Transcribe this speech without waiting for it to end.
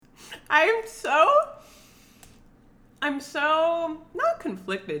I'm so not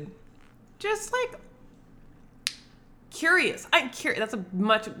conflicted, just like curious. That's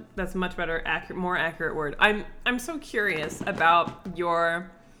much better, more accurate word. I'm so curious about your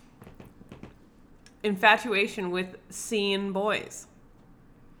infatuation with scene boys.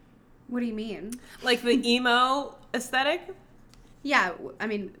 What do you mean? Like the emo aesthetic? Yeah, I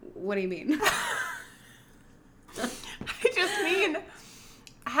mean, what do you mean? I just mean,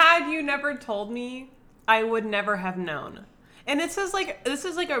 had you never told me, I would never have known. And this is like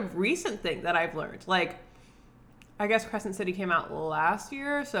a recent thing that I've learned. Like, I guess Crescent City came out last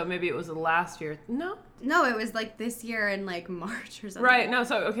year, so maybe it was last year. No, it was like this year in like March or something. right? No,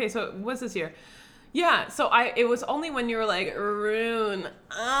 so what's this year? Yeah, so it was only when you were like Rune,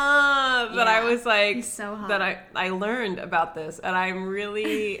 that I was like, he's so hot. that I learned about this, and I'm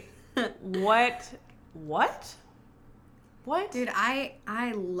really what? Dude,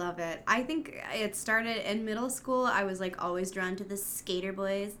 I love it. I think it started in middle school. I was like always drawn to the skater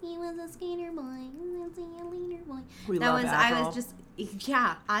boys. He was a skater boy. He was a leader boy.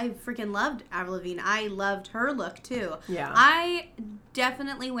 I freaking loved Avril Lavigne. I loved her look too. Yeah. I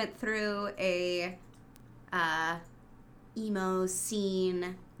definitely went through a emo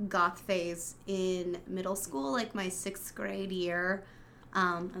scene goth phase in middle school, like my 6th grade year.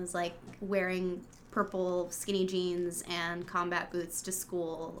 I was like wearing purple skinny jeans and combat boots to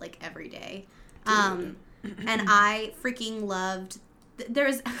school like every day. And I freaking loved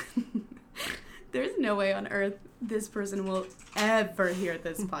there's no way on earth this person will ever hear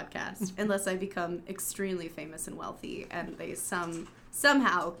this podcast unless I become extremely famous and wealthy and they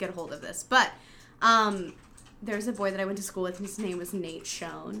somehow get a hold of this. But there's a boy that I went to school with. His name was Nate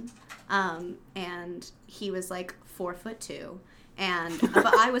Schoen. And he was like 4'2".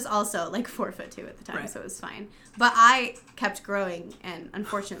 But I was also like 4'2" at the time, right. So it was fine. But I kept growing, and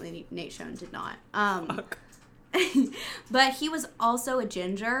unfortunately, Nate Schoen did not. But he was also a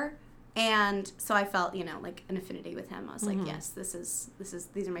ginger, and so I felt, like an affinity with him. I was like, yes,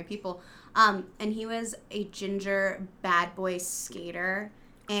 these are my people. And he was a ginger bad boy skater,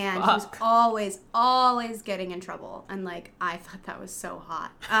 and he was always getting in trouble, and like I thought that was so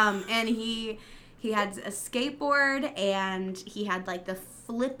hot. And he had a skateboard, and he had, like, the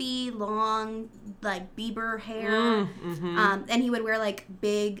flippy, long, like, Bieber hair. And he would wear, like,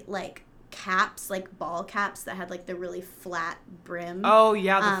 big, like, caps, like, ball caps that had, like, the really flat brim. Oh,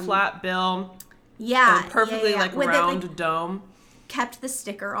 yeah, the flat bill. Yeah. And perfectly, like, round dome. Kept the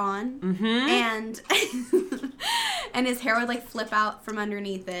sticker on. And and his hair would, like, flip out from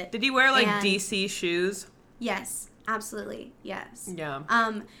underneath it. Did he wear, like, DC shoes? Yes. Absolutely, yes. Yeah.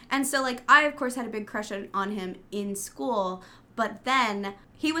 And so, like, I, of course, had a big crush on him in school, but then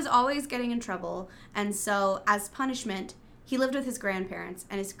he was always getting in trouble, and so, as punishment, he lived with his grandparents,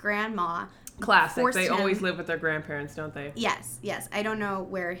 and his grandma Classic. They always live with their grandparents, don't they? Yes. I don't know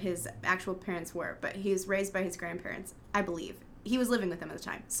where his actual parents were, but he was raised by his grandparents, I believe. He was living with them at the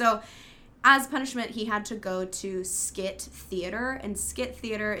time. So, as punishment, he had to go to Skit Theater, and Skit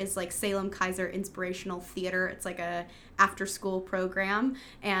Theater is like Salem Kaiser Inspirational Theater. It's like a after-school program,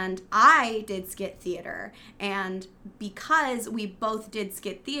 and I did Skit Theater, and because we both did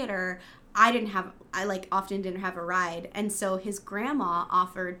Skit Theater, I often didn't have a ride, and so his grandma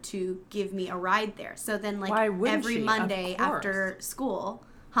offered to give me a ride there. So then, like, every Monday after school,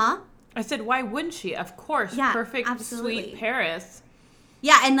 huh? I said, why wouldn't she? Of course. Yeah, perfect, absolutely. Sweet Paris.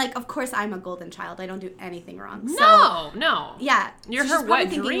 Yeah, and, like, of course, I'm a golden child. I don't do anything wrong. No. Yeah. You're her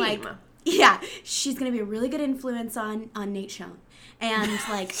wet dream. Like, yeah, she's going to be a really good influence on Nate Schoen. And,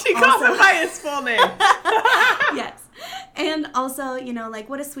 like, she calls him by his full name. Yes. And also, like,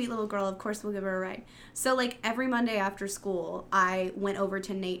 what a sweet little girl. Of course, we'll give her a ride. So, like, every Monday after school, I went over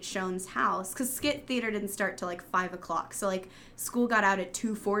to Nate Schoen's house, because Skit Theater didn't start till, like, 5 o'clock. So, like, school got out at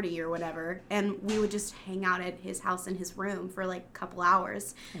 2:40 or whatever, and we would just hang out at his house in his room for, like, a couple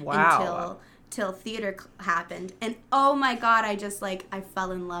hours. Wow. Till theater happened. And, oh, my God, I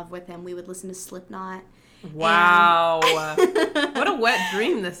fell in love with him. We would listen to Slipknot. Wow. What a wet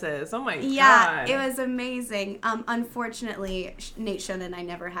dream this is. Oh my God. Yeah, it was amazing. Unfortunately, Nate Schoen and I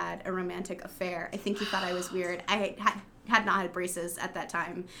never had a romantic affair. I think he thought I was weird. I had not had braces at that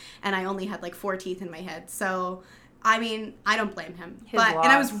time, and I only had like 4 teeth in my head. So, I mean, I don't blame him. And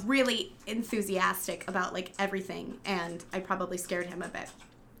I was really enthusiastic about like everything, and I probably scared him a bit.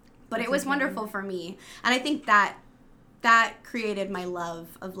 But it was wonderful for me. And I think that created my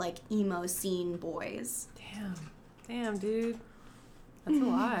love of, like, emo scene boys. Damn, dude. That's a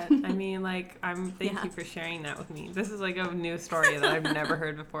lot. I mean, like, thank you for sharing that with me. This is, like, a new story that I've never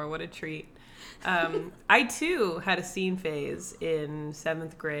heard before. What a treat. I too had a scene phase in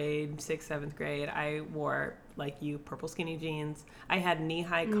 7th grade, 6th, 7th grade. I wore, like you, purple skinny jeans. I had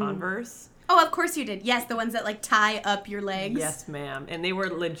knee-high Converse. Oh, of course you did. Yes, the ones that like tie up your legs. Yes, ma'am. And they were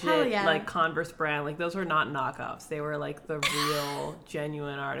legit, like Converse brand. Like those were not knockoffs. They were like the real,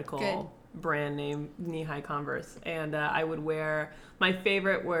 genuine article brand name knee-high Converse. And I would wear, my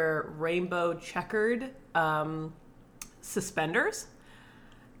favorite were rainbow checkered suspenders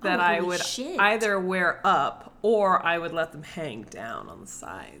that I would either wear up or I would let them hang down on the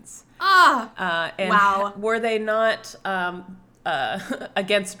sides. And were they not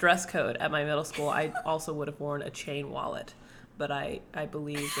against dress code at my middle school, I also would have worn a chain wallet. But I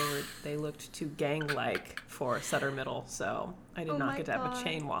believe they looked too gang-like for Sutter Middle, so I did not get to have a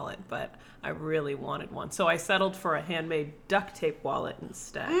chain wallet, but I really wanted one. So I settled for a handmade duct tape wallet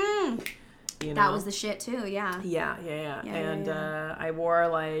instead. You know? That was the shit too, yeah. Yeah. And I wore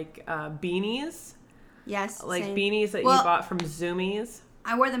like beanies. Yes, like same. Beanies that you bought from Zoomies.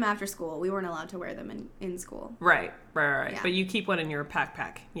 I wore them after school. We weren't allowed to wear them in school. Right. Yeah. But you keep one in your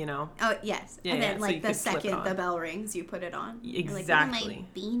pack, you know? Oh, yes. Yeah, and then, so like, the second the bell rings, you put it on. Exactly. You're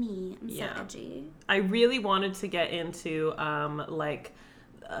like, my beanie. I'm so edgy. I really wanted to get into,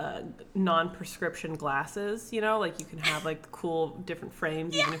 non-prescription glasses, you know? Like, you can have, like, cool different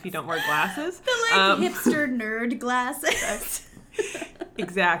frames even if you don't wear glasses. The, hipster nerd glasses.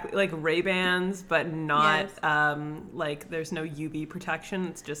 Exactly, like Ray-Bans, but not like there's no UV protection.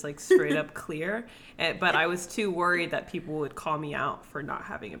 It's just like straight up clear. But I was too worried that people would call me out for not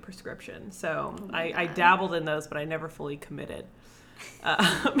having a prescription. So I dabbled in those, but I never fully committed.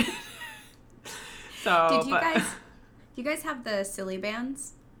 Did you guys have the silly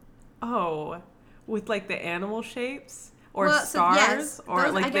bands? Oh, with like the animal shapes or stars, or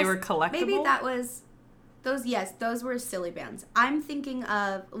those, like they were collectible. Maybe that was. Those were silly bands. I'm thinking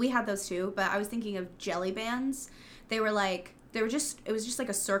of, we had those too, but I was thinking of jelly bands. It was just like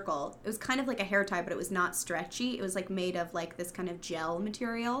a circle. It was kind of like a hair tie, but it was not stretchy. It was like made of like this kind of gel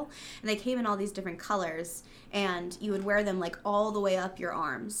material. And they came in all these different colors, and you would wear them like all the way up your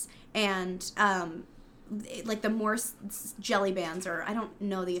arms. And, like the more jelly bands, or I don't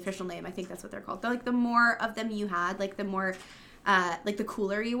know the official name, I think that's what they're called. Like the more of them you had, like the more... like the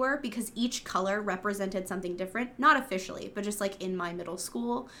cooler you were, because each color represented something different, not officially, but just like in my middle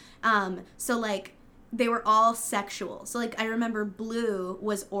school. So like they were all sexual. So like I remember blue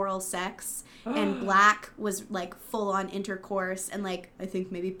was oral sex and black was like full on intercourse, and like I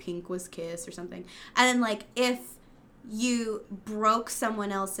think maybe pink was kiss or something. And then like if you broke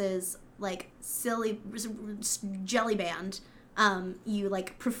someone else's like silly jelly band, you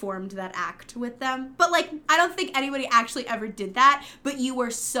like performed that act with them. But like I don't think anybody actually ever did that, but you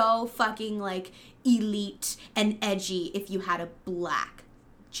were so fucking like elite and edgy if you had a black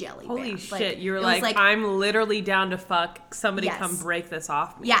jelly band. Holy shit, you were like, I'm literally down to fuck, somebody come break this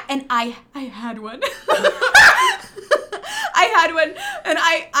off me. Yeah, and I had one. I had one, and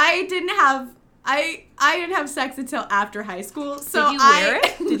I didn't have sex until after high school. So did you wear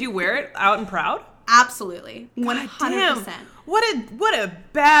it? Did you wear it out and proud? Absolutely. 100%. What a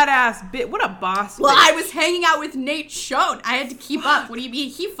badass bit. What a boss. Well, bitch. I was hanging out with Nate Schoen. I had to keep up. What do you mean?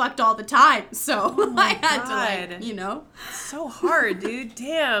 He fucked all the time. So I had to, like, you know. So hard, dude.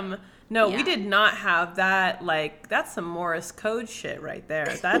 Damn. No, we did not have that. Like, that's some Morse code shit right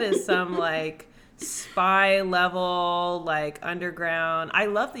there. That is some, like, spy level, like, underground. I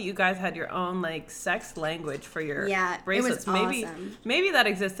love that you guys had your own, like, sex language for your bracelets. It was awesome. Maybe that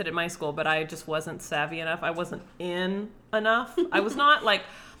existed at my school, but I just wasn't savvy enough. I wasn't in enough. I was not, like,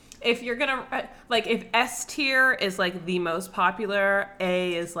 if you're gonna, like, if S tier is, like, the most popular,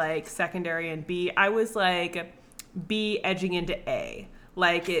 A is, like, secondary, and B, I was, like, B edging into A.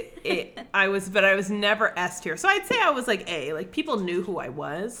 Like, I was never S tier. So I'd say I was, like, A. Like, people knew who I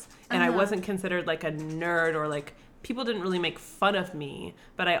was, and I wasn't considered, like, a nerd, or, like, people didn't really make fun of me,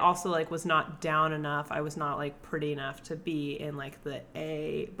 but I also, like, was not down enough. I was not, like, pretty enough to be in, like, the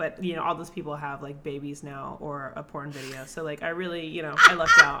A. But, you know, all those people have, like, babies now or a porn video. So, like, I really, you know, I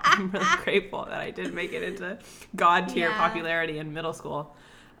lucked out. I'm really grateful that I did make it into God tier popularity in middle school.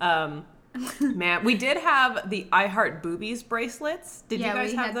 Man, we did have the I Heart Boobies bracelets. Did you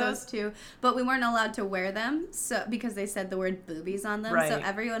guys have those too? But we weren't allowed to wear them, so because they said the word boobies on them. Right. So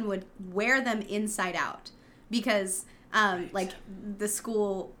everyone would wear them inside out, because like the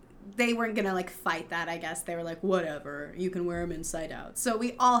school, they weren't gonna like fight that. I guess they were like, whatever, you can wear them inside out. So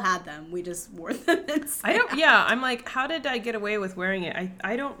we all had them. We just wore them inside out. Yeah, I'm like, how did I get away with wearing it?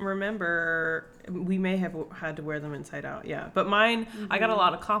 I don't remember. We may have had to wear them inside out, yeah. But mine, I got a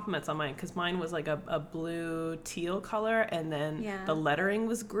lot of compliments on mine, because mine was like a blue teal color, and then the lettering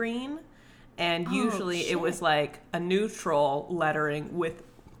was green. And usually it was like a neutral lettering with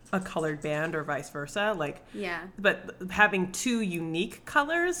a colored band or vice versa. Like, Yeah. but having two unique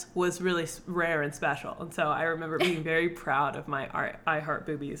colors was really rare and special. And so I remember being very proud of my I Heart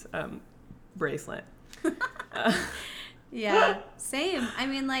Boobies bracelet. Yeah, same. I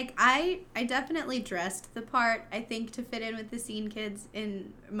mean, like, I definitely dressed the part, I think, to fit in with the scene kids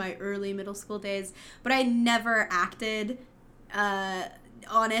in my early middle school days, but I never acted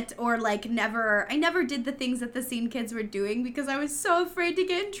on it, or like I never did the things that the scene kids were doing because I was so afraid to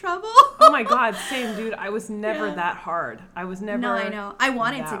get in trouble. Oh my God, same, dude. I was never that hard. I was never. No, I know. I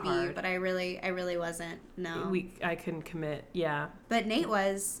wanted to be, hard. but I really wasn't. No. I couldn't commit. Yeah. But Nate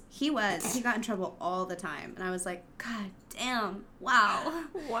he got in trouble all the time, and I was like, God damn, wow.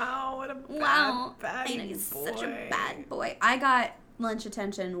 Wow, what a bad I know, he's boy. such a bad boy. I got lunch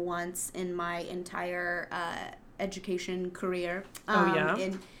attention once in my entire education career. Oh, yeah?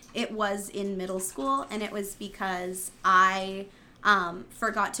 And it was in middle school, and it was because I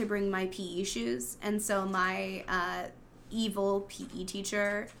forgot to bring my PE shoes, and so my evil PE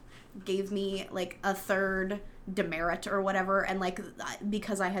teacher gave me like a third demerit or whatever, and like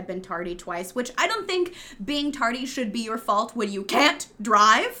because I had been tardy twice, which I don't think being tardy should be your fault when you can't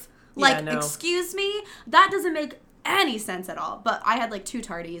drive. Like, no. Excuse me, that doesn't make any sense at all. But I had like 2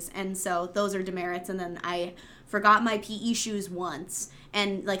 tardies, and so those are demerits, and then I forgot my PE shoes once,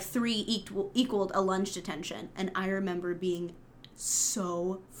 and like 3 equaled a lunch detention, and I remember being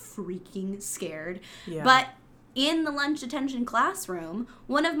so freaking scared. Yeah. But in the lunch detention classroom,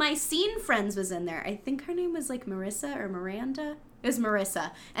 one of my scene friends was in there. I think her name was like Marissa or Miranda. It was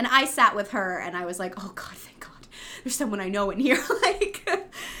Marissa. And I sat with her, and I was like, oh God, thank God. There's someone I know in here.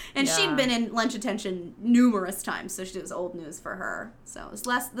 And she'd been in lunch detention numerous times, so it was old news for her. So it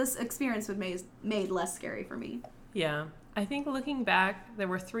was this experience was made less scary for me. Yeah. I think looking back, there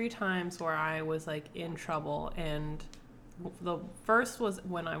were 3 times where I was like in trouble, and the first was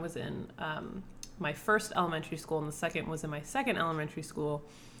when I was in my first elementary school, and the second was in my second elementary school,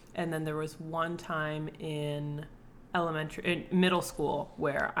 and then there was one time in middle school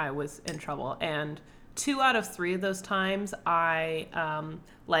where I was in trouble, and 2 out of 3 of those times I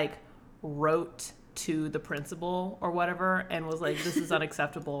wrote to the principal or whatever and was like, this is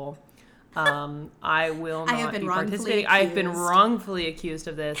unacceptable. I will not be participating. I've been wrongfully accused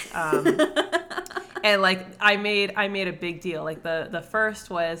of this. And like I made a big deal. Like the first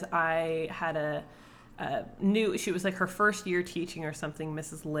was I had she was like her first year teaching or something,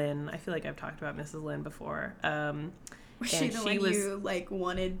 Mrs. Lynn. I feel like I've talked about Mrs. Lynn before. Was she the one you like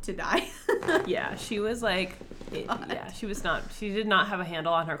wanted to die? Yeah, she was like, she did not have a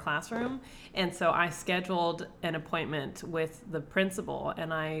handle on her classroom. And so I scheduled an appointment with the principal,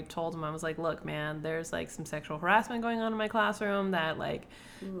 and I told him, I was like, look, man, there's like some sexual harassment going on in my classroom that like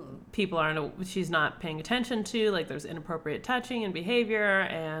she's not paying attention to, like there's inappropriate touching and behavior,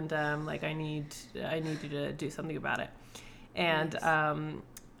 and like I need you to do something about it. And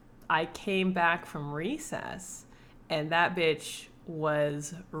I came back from recess, and that bitch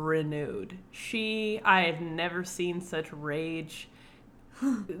was renewed. I had never seen such rage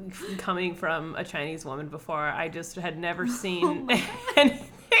coming from a Chinese woman before. I just had never seen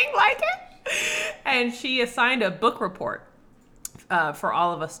anything like it. And she assigned a book report for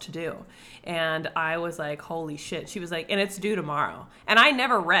all of us to do. And I was like, holy shit. She was like, and it's due tomorrow. And I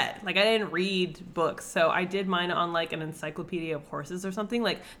never read. Like, I didn't read books. So I did mine on, like, an encyclopedia of horses or something.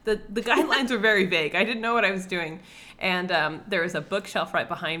 Like, the guidelines were very vague. I didn't know what I was doing. And there was a bookshelf right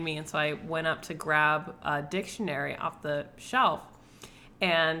behind me. And so I went up to grab a dictionary off the shelf.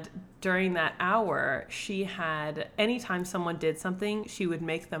 And during that hour, she had, anytime someone did something, she would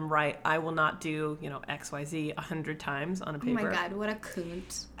make them write, I will not do, XYZ 100 times on a paper. Oh my God, what a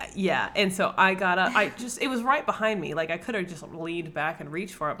coont. Yeah. And so I got up, it was right behind me. Like I could have just leaned back and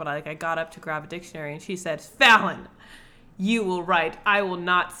reached for it, but I got up to grab a dictionary, and she said, Fallon, you will write, I will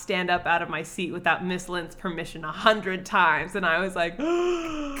not stand up out of my seat without Miss Lynn's permission 100 times. And I was like,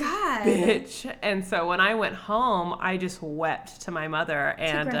 God, bitch. And so when I went home, I just wept to my mother.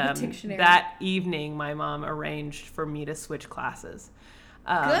 And that evening, my mom arranged for me to switch classes.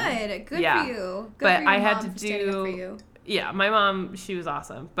 Good for you. Good but for your I had mom to standing up for you. Yeah, my mom, she was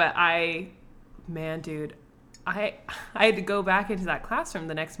awesome. But I had to go back into that classroom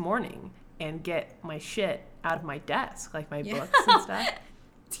the next morning and get my shit out of my desk, like my books and stuff.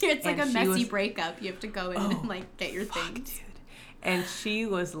 It's like a messy breakup. You have to go in and like get your things. Dude. And she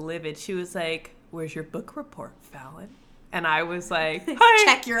was livid. She was like, where's your book report, Fallon? And I was like,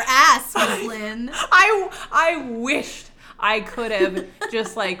 check your ass, Miss Lynn. I wished I could have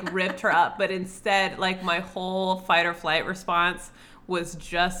just like ripped her up, but instead, like my whole fight or flight response was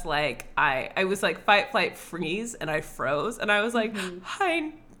just like, I was like fight, flight, freeze, and I froze. And I was like,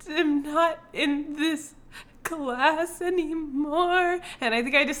 I am not in this class anymore. And I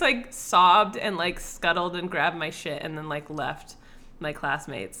think I just like sobbed and like scuttled and grabbed my shit and then like left my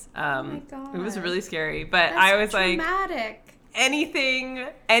classmates. Oh my God. It was really scary, but That's I was traumatic. like,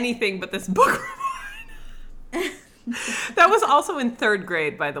 anything but this book report. That was also in 3rd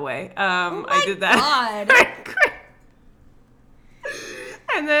grade, by the way. I did that. God.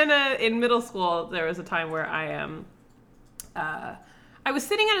 And then in middle school, there was a time where I was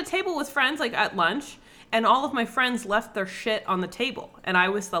sitting at a table with friends, like at lunch, and all of my friends left their shit on the table, and I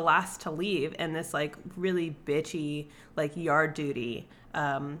was the last to leave. And this like really bitchy like yard duty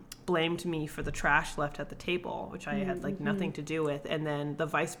blamed me for the trash left at the table, which I had like nothing to do with. And then the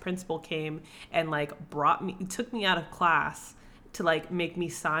vice principal came and like took me out of class to like make me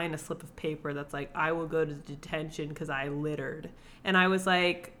sign a slip of paper that's like, I will go to detention because I littered. And I was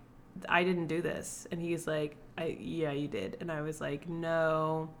like, I didn't do this. And he's like, yeah, you did. And I was like,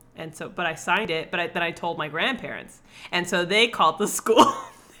 no. And so, but I signed it, but then I told my grandparents. And so they called the school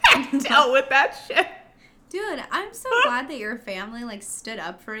and dealt with that shit. Dude, I'm so glad that your family like stood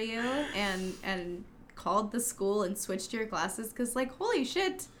up for you and called the school and switched your classes, because like, holy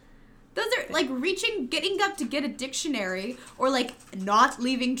shit, those are like getting up to get a dictionary or like not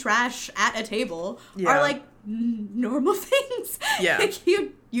leaving trash at a table are like normal things. Yeah. Like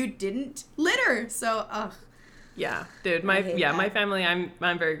you didn't litter, so Yeah, dude, my family, I'm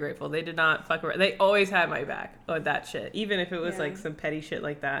very grateful. They did not fuck around. They always had my back on that shit, even if it was like some petty shit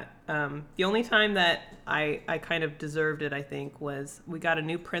like that. The only time that I kind of deserved it, I think, was we got a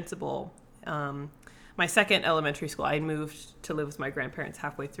new principal. My second elementary school, I moved to live with my grandparents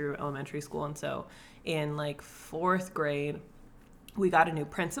halfway through elementary school, and so in like 4th grade, we got a new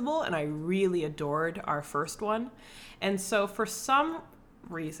principal, and I really adored our first one. And so for some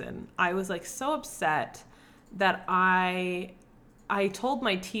reason, I was like so upset that I told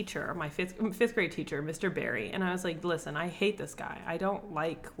my teacher, my fifth grade teacher, Mr. Barry, and I was like, listen, I hate this guy. I don't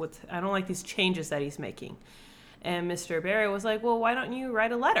like these changes that he's making. And Mr. Barry was like, well, why don't you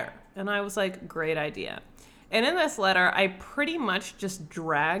write a letter? And I was like, great idea. And in this letter, I pretty much just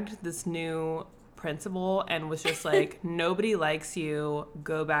dragged this new principal and was just like, nobody likes you.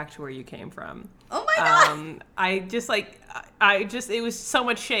 Go back to where you came from. Oh my God. It was so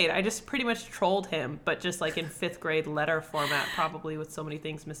much shade. I just pretty much trolled him, but just like in 5th grade letter format, probably with so many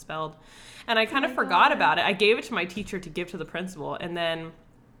things misspelled. And I kind of forgot about it. I gave it to my teacher to give to the principal. And then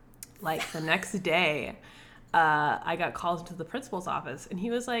like the next day, I got called into the principal's office, and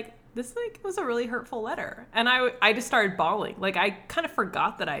he was like, this like was a really hurtful letter. And I just started bawling. Like I kind of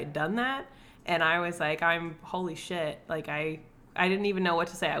forgot that I had done that. And I was like, holy shit. Like I didn't even know what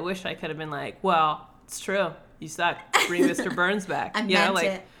to say. I wish I could have been like, well, it's true. You suck. Bring Mr. Burns back. I meant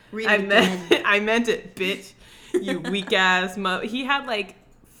it. Really I meant it, bitch. You weak ass he had like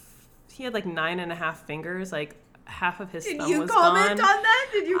 9.5 fingers. Like half of his thumb was gone.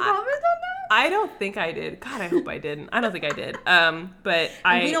 Did you comment on that? I don't think I did. God, I hope I didn't. I don't think I did. But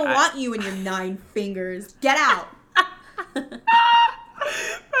we don't want you and your 9 fingers. Get out. But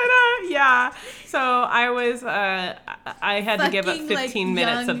yeah, so I was I had to give up 15 like,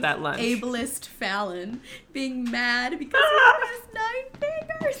 minutes of that lunch. Ableist Fallon being mad because he has 9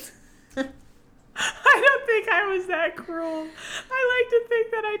 fingers. I don't think I was that cruel. I like to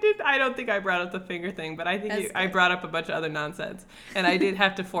think that I did. I don't think I brought up the finger thing, but I think I brought up a bunch of other nonsense, and I did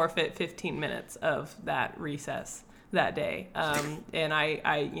have to forfeit 15 minutes of that recess that day. And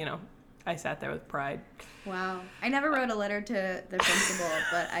I sat there with pride. Wow. I never wrote a letter to the principal,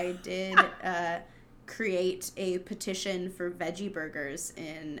 but I did create a petition for veggie burgers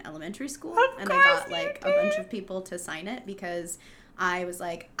in elementary school. I got like a bunch of people to sign it because I was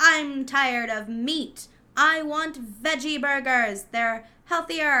like, I'm tired of meat. I want veggie burgers. They're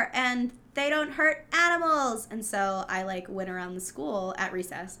healthier and they don't hurt animals. And so I like went around the school at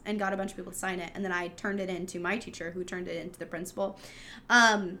recess and got a bunch of people to sign it. And then I turned it in to my teacher, who turned it into the principal.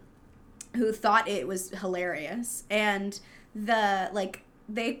 Who thought it was hilarious. And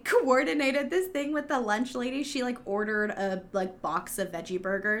they coordinated this thing with the lunch lady. She like ordered a like box of veggie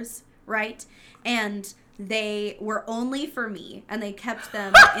burgers, right? And they were only for me, and they kept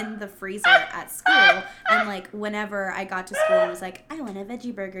them in the freezer at school. And like whenever I got to school and was like, I want a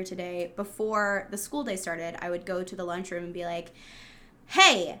veggie burger today, before the school day started, I would go to the lunchroom and be like,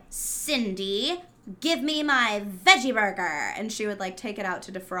 hey, Cindy, give me my veggie burger. And she would like take it out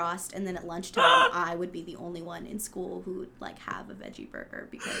to defrost, and then at lunchtime I would be the only one in school who would like have a veggie burger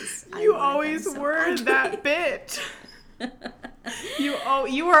because you always were that bitch.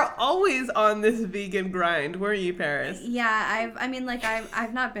 You were always on this vegan grind, weren't you, Paris? Yeah,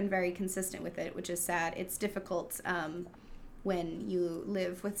 I've not been very consistent with it, which is sad. It's difficult when you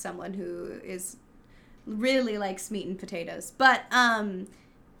live with someone who is really likes meat and potatoes. But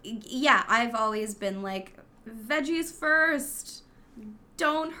yeah, I've always been like, veggies first.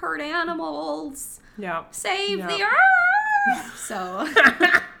 Don't hurt animals. Yeah. Save the earth. So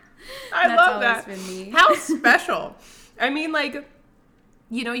I love that. Been me. How special. I mean, like,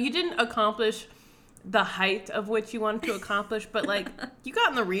 you know, you didn't accomplish the height of which you wanted to accomplish, but like you got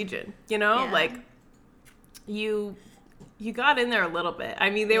in the region, you know? Yeah. Like you got in there a little bit. I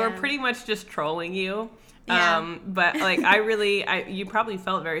mean, they were pretty much just trolling you. Yeah. But like you probably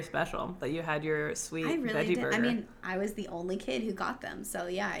felt very special that you had your sweet veggie burger. I mean, I was the only kid who got them, so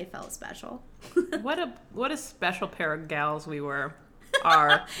yeah, I felt special. What a special pair of gals we continue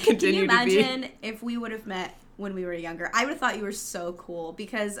Can you to be. imagine if we would have met when we were younger? I would have thought you were so cool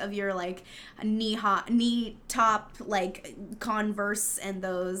because of your like knee top like Converse and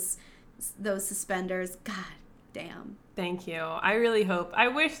those suspenders. God damn. Thank you. I really hope. I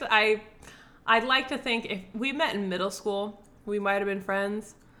wish that I'd like to think if we met in middle school, we might have been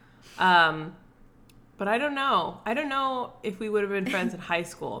friends. But I don't know. I don't know if we would have been friends in high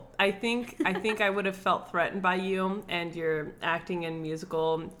school. I think I would have felt threatened by you and your acting and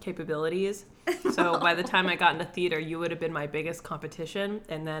musical capabilities. So by the time I got into theater, you would have been my biggest competition,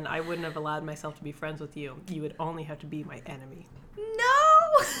 and then I wouldn't have allowed myself to be friends with you. You would only have to be my enemy.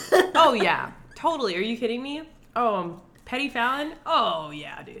 No. Oh yeah, totally. Are you kidding me? Oh, Petty Fallon? Oh,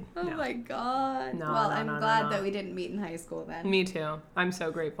 yeah, dude. Oh, no. my God. No, well, no, I'm no, glad no. that we didn't meet in high school then. Me too. I'm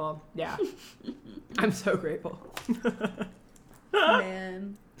so grateful. Yeah. I'm so grateful.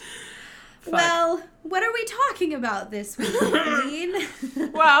 Man. Fuck. Well, what are we talking about this week, Queen?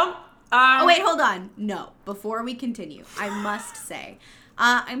 Well, oh, wait, hold on. No, before we continue, I must say,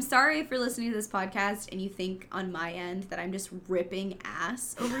 I'm sorry if you're listening to this podcast and you think on my end that I'm just ripping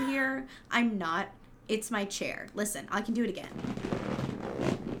ass over here. I'm not. It's my chair. Listen, I can do it again.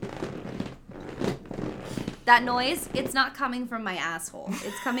 That noise, it's not coming from my asshole.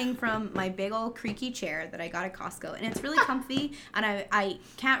 It's coming from my big old creaky chair that I got at Costco. And it's really comfy, and I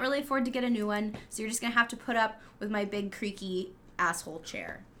can't really afford to get a new one, so you're just going to have to put up with my big creaky asshole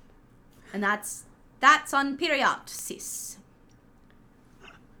chair. And that's on Periopsis.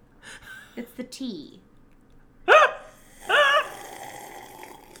 It's the T.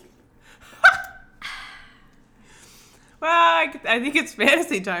 Well, I think it's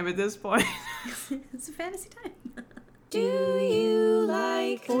fantasy time at this point. It's a fantasy time. Do you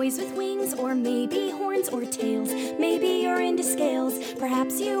like boys with wings, or maybe horns or tails? Maybe you're into scales.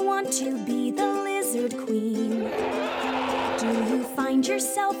 Perhaps you want to be the lizard queen. Do you find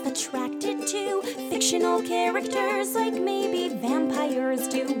yourself attracted to fictional characters, like maybe vampires?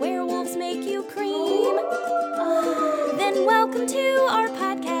 Do werewolves make you cream? Then welcome to our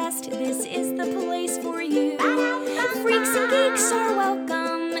podcast. This is the place for you. Freaks and geeks are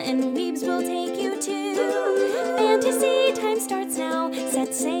welcome, and weebs will take you to fantasy time starts now.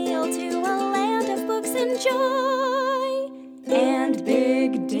 Set sail to a land of books and joy and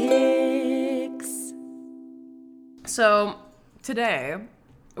big dicks. So today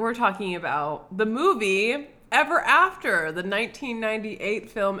we're talking about the movie Ever After, the 1998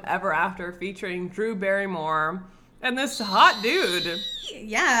 film Ever After, featuring Drew Barrymore and this hot dude.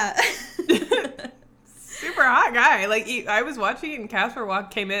 Yeah. Super hot guy. Like, I was watching it and Casper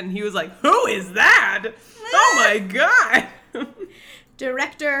Walk came in and he was like, "Who is that? Oh my God."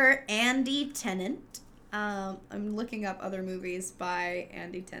 Director Andy Tennant. I'm looking up other movies by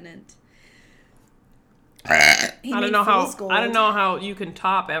Andy Tennant. I don't know how you can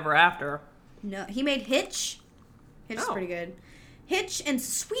top Ever After. No, he made Hitch. Hitch is Oh. pretty good. Hitch and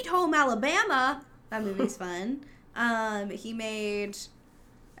Sweet Home Alabama. That movie's fun. He made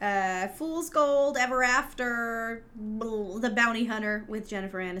Fool's Gold, Ever After, The Bounty Hunter with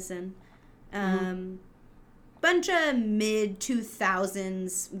Jennifer Aniston. Bunch of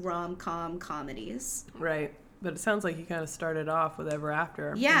mid-2000s rom-com comedies. Right. But it sounds like he kind of started off with Ever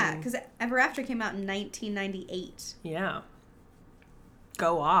After. Yeah, because Ever After came out in 1998. Yeah.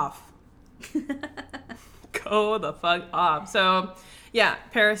 Go off. Go the fuck off. So, yeah,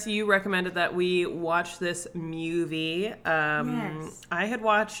 Paris, you recommended that we watch this movie. Yes. I had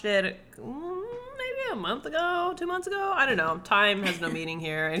watched it maybe a month ago, 2 months ago. I don't know. Time has no meaning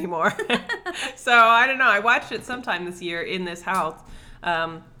here anymore. So, I don't know. I watched it sometime this year in this house.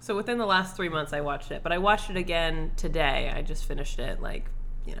 So within the last 3 months, I watched it. But I watched it again today. I just finished it,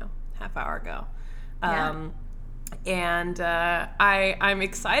 half hour ago. Yeah. And I'm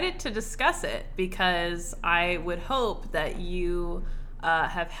excited to discuss it because I would hope that you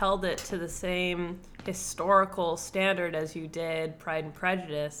have held it to the same historical standard as you did Pride and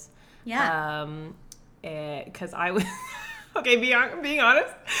Prejudice. Yeah. Because I was... Okay, being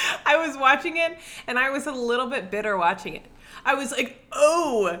honest, I was watching it, and I was a little bit bitter watching it. I was like,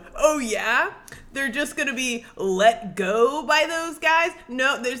 oh yeah? They're just going to be let go by those guys?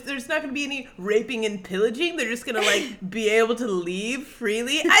 No, there's not going to be any raping and pillaging? They're just going to, like, be able to leave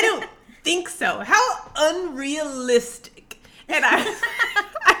freely? I don't think so. How unrealistic. And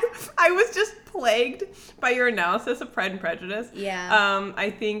I was just plagued by your analysis of Pride and Prejudice. Yeah. I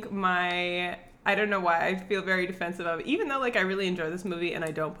think I don't know why I feel very defensive of it, even though, like, I really enjoy this movie and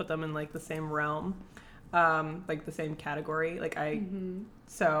I don't put them in, like, the same realm, like, the same category. Like,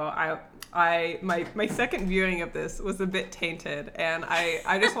 so my second viewing of this was a bit tainted, and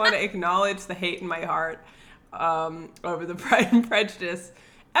I just want to acknowledge the hate in my heart over the Pride and Prejudice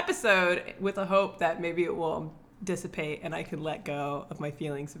episode with a hope that maybe it will dissipate and I can let go of my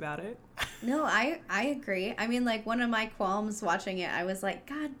feelings about it. No, I agree. I mean, like, one of my qualms watching it, I was like,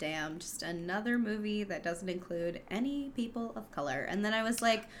 God damn, just another movie that doesn't include any people of color. And then I was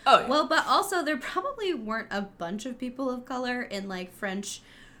like, oh, yeah. Well, but also there probably weren't a bunch of people of color in, like, French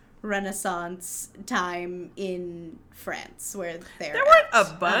Renaissance time in France where there weren't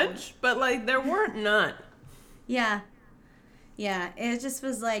a bunch, but, like, there weren't none. Yeah. Yeah, it just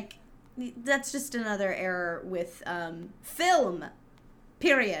was like, that's just another error with film,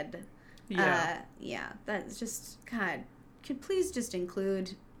 period. Yeah. That's just, God, could please just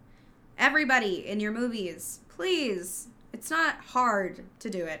include everybody in your movies, please. It's not hard to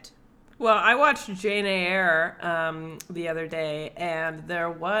do it. Well, I watched Jane Eyre the other day, and there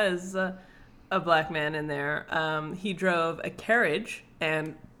was a black man in there. He drove a carriage,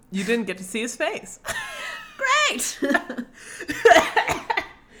 and you didn't get to see his face. Great!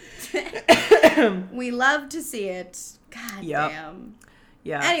 We love to see it. God damn.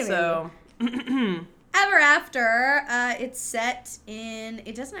 Yeah, anyway, so... Ever After, it's set in...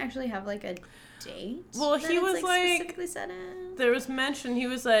 It doesn't actually have, like, a date. Well, he was like... specifically set in. There was mention, he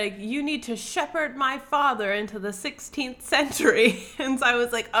was like, you need to shepherd my father into the 16th century. And so I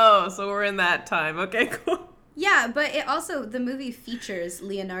was like, oh, so we're in that time. Okay, cool. Yeah, but it also, the movie features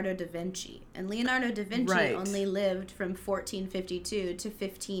Leonardo da Vinci. And Leonardo da Vinci only lived from 1452 to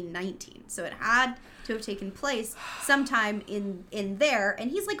 1519. So it had to have taken place sometime in there.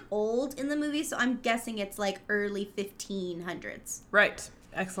 And he's, like, old in the movie, so I'm guessing it's, like, early 1500s. Right.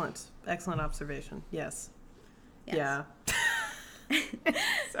 Excellent. Excellent observation. Yes. Yeah.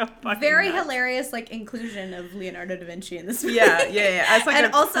 So fucking very nuts. Hilarious, like, inclusion of Leonardo da Vinci in this movie. Yeah. As, like, and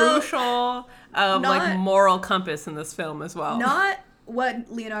a also, crucial, like, moral compass in this film as well. Not what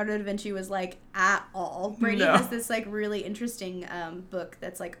Leonardo da Vinci was like at all. Brady has this, like, really interesting book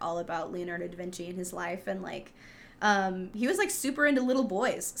that's, like, all about Leonardo da Vinci and his life, and, like, he was, like, super into little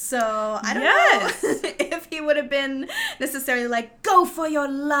boys. So I don't know if he would have been necessarily like, go for your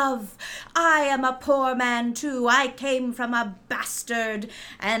love. I am a poor man too. I came from a bastard,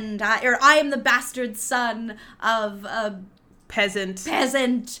 and I am the bastard son of a peasant.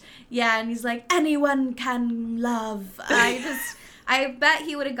 Yeah, and he's like, anyone can love. I bet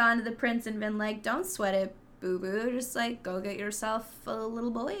he would have gone to the prince and been like, don't sweat it, boo-boo. Just, like, go get yourself a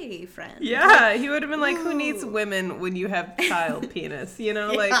little boyfriend. Yeah, like, he would have been like, who needs women when you have child penis? You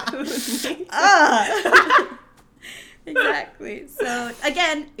know, like, who needs Exactly. So,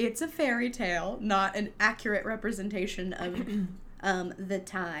 again, it's a fairy tale, not an accurate representation of the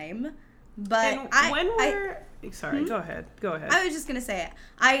time. But Sorry, go ahead. I was just going to say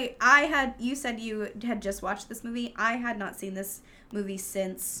it. You said you had just watched this movie. I had not seen this movie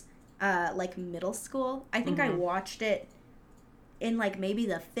since, like, middle school. I think I watched it in, like, maybe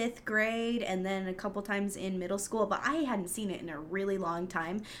the 5th grade and then a couple times in middle school, but I hadn't seen it in a really long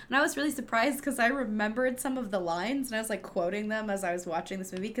time. And I was really surprised because I remembered some of the lines and I was, like, quoting them as I was watching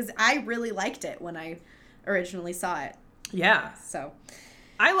this movie because I really liked it when I originally saw it. Yeah. So...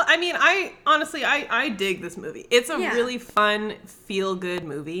 I honestly dig this movie. It's a really fun, feel-good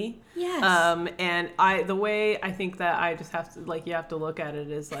movie. Yes. And the way I think that I just have to, like, you have to look at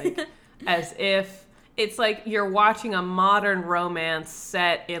it is, like, as if it's like you're watching a modern romance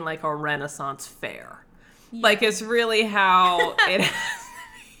set in, like, a Renaissance fair. Yeah. Like, it's really how it has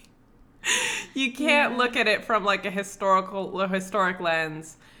to be. You can't look at it from, like, a historic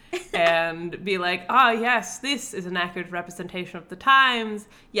lens and be like, yes, this is an accurate representation of the times.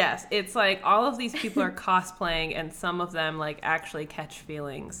 Yes, it's like all of these people are cosplaying and some of them, like, actually catch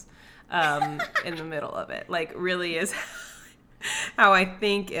feelings in the middle of it. Like, really is how I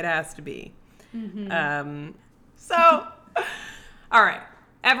think it has to be. So So, all right.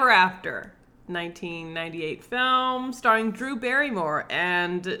 Ever After, 1998 film starring Drew Barrymore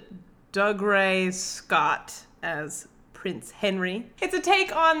and Dougray Scott as Prince Henry. It's a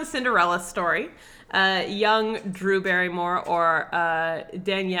take on the Cinderella story. Young Drew Barrymore, or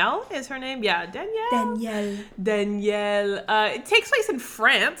Danielle is her name. Yeah, Danielle. It takes place in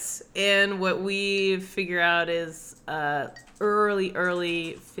France, in what we figure out is early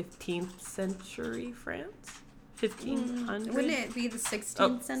 15th century France. 1500. Wouldn't it be the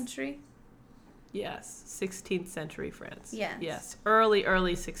 16th century? Yes, 16th century France. Yes. Early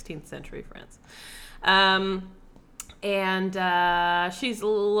 16th century France. And she's a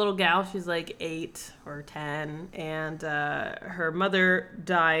little gal. She's like 8 or 10, and her mother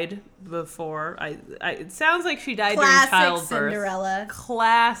died before. It sounds like she died during childbirth.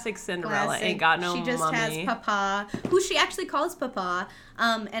 Classic Cinderella. Ain't got no mommy. She just has Papa, who she actually calls Papa.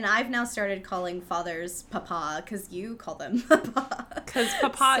 And I've now started calling fathers Papa because you call them Papa. Because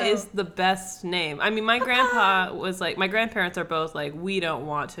Papa is the best name. I mean, my grandpa was like, my grandparents are both like, we don't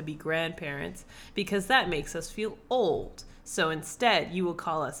want to be grandparents because that makes us feel old. So instead, you will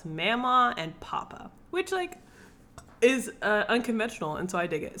call us Mama and Papa, which like is unconventional, and so I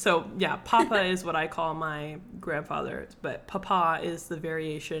dig it. So yeah, Papa is what I call my grandfather, but Papa is the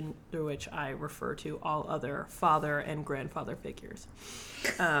variation through which I refer to all other father and grandfather figures.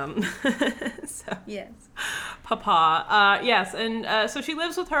 So yes, Papa. Yes, and so she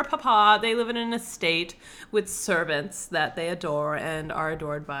lives with her Papa. They live in an estate with servants that they adore and are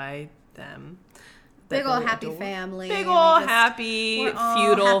adored by them. Big ol' happy family. Big ol' happy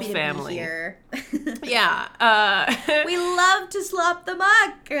feudal happy family. Here. Yeah. We love to slop the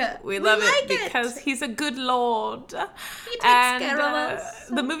muck. We love it because he's a good lord. He takes care of us.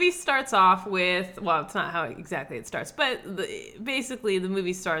 The movie starts off with, well, it's not how exactly it starts, but basically the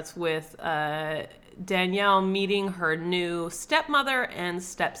movie starts with Danielle meeting her new stepmother and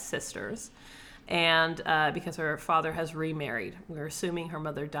stepsisters. And because her father has remarried. We're assuming her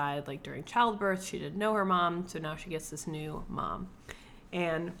mother died like during childbirth. She didn't know her mom, so now she gets this new mom.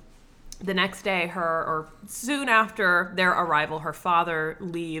 And the next day, or soon after their arrival, her father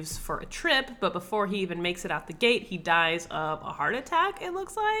leaves for a trip, but before he even makes it out the gate, he dies of a heart attack, it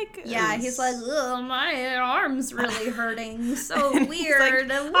looks like. Yeah, he's like, ugh, my arm's really hurting. So weird.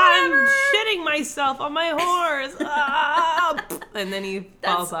 Like, I'm shitting myself on my horse. And then he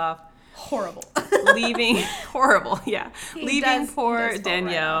falls off. Horrible. Leaving poor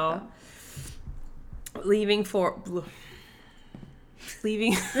Danielle. Leaving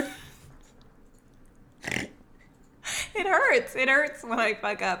It hurts when I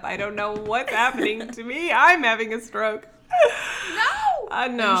fuck up. I don't know what's happening to me. I'm having a stroke. No.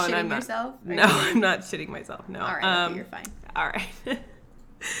 No, Are you I'm not. Yourself? No, I'm not shitting myself. No. All right, okay, you're fine. All right.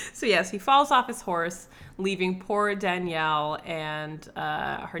 So yes, he falls off his horse, leaving poor Danielle and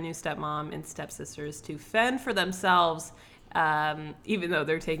her new stepmom and stepsisters to fend for themselves, even though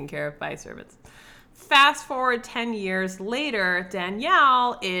they're taken care of by servants. Fast forward 10 years later,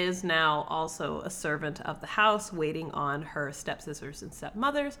 Danielle is now also a servant of the house, waiting on her stepsisters and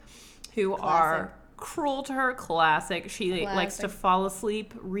stepmothers, who are cruel to her. Classic. She likes to fall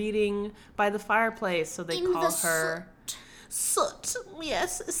asleep reading by the fireplace, so they call her... Soot.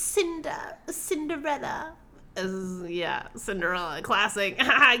 Yes, Cinderella. Yeah, Cinderella. Classic.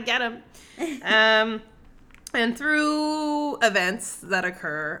 Get him. And through events that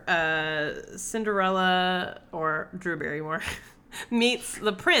occur, Cinderella, or Drew Barrymore, meets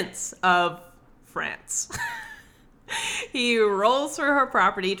the Prince of France. He rolls through her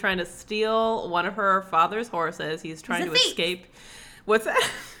property trying to steal one of her father's horses. He's trying to escape. What's that?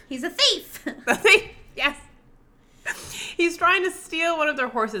 He's a thief. A thief? Yes. He's trying to steal one of their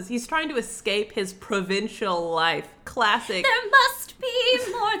horses. He's trying to escape his provincial life. Classic. There must be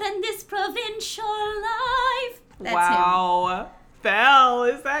more than this provincial life. That's wow. Him. Belle,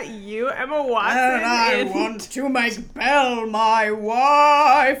 is that you, Emma Watson? And I want to make Belle my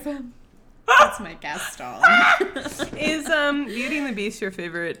wife. That's my guest star. Is Beauty and the Beast your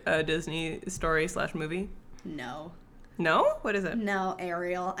favorite Disney story / movie? No. No? What is it? No,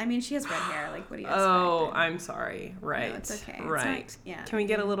 Ariel. I mean, she has red hair. Like, what do you expect? Oh, I'm sorry. Right. No, it's okay. Right. It's not, yeah. Can we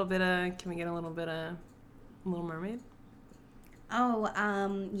get a little bit of Little Mermaid? Oh,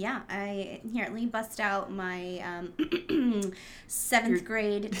 yeah. I inherently bust out my 7th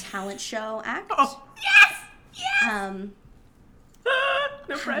grade talent show act. Oh, yes! Yes!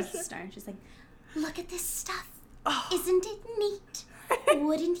 No pressure. She's like, look at this stuff. Oh. Isn't it neat?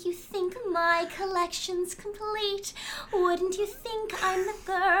 Wouldn't you think my collection's complete? Wouldn't you think I'm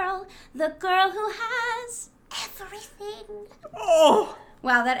the girl who has everything? Oh!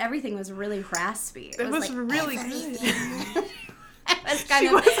 Wow, that everything was really raspy. It was like, really good. It was kind She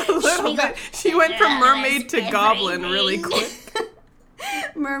of was a little bit. She went from mermaid to goblin really quick.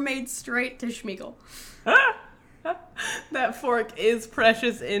 mermaid straight to Schmeagle. That fork is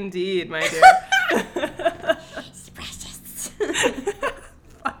precious indeed, my dear. It's precious.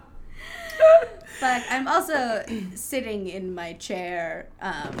 But I'm also sitting in my chair,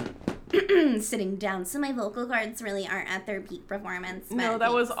 sitting down, so my vocal cords really aren't at their peak performance. No, but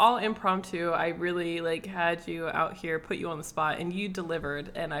that was thanks. all impromptu. I really had you out here, put you on the spot, and you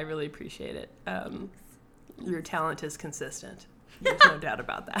delivered, and I really appreciate it. Your talent is consistent. There's no doubt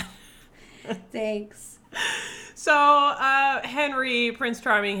about that. Thanks. So Henry, Prince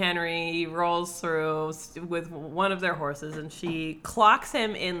Charming Henry, rolls through with one of their horses, and she clocks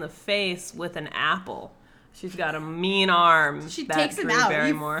him in the face with an apple. She's got a mean arm. She that takes him Drew out.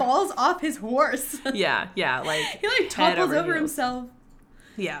 Barrymore. He falls off his horse. Yeah, like He head topples over heels. himself.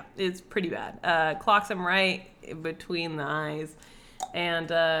 Yeah, it's pretty bad. Clocks him right between the eyes.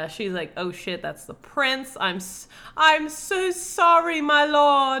 And she's like, "Oh shit, that's the prince. I'm so sorry, my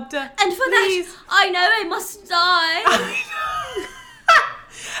lord. And for Please." that, I know I must die.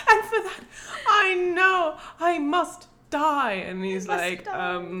 And for that, I know I must die. And he's must like,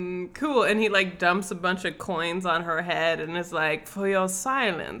 die. cool. And he like dumps a bunch of coins on her head and is like, "For your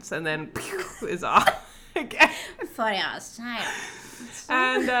silence," and then pew, is off again. For your silence.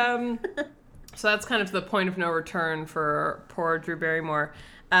 And so that's kind of the point of no return for poor Drew Barrymore.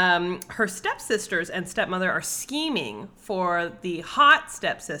 Her stepsisters and stepmother are scheming for the hot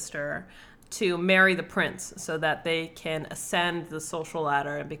stepsister to marry the prince so that they can ascend the social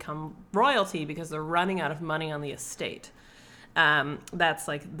ladder and become royalty because they're running out of money on the estate. That's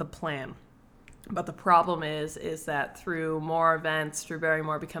like the plan. But the problem is that through more events, Drew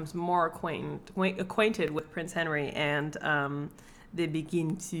Barrymore becomes more acquainted with Prince Henry, and they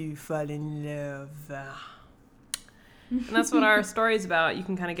begin to fall in love. And that's what our story's about. You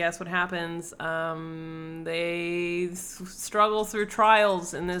can kind of guess what happens. They struggle through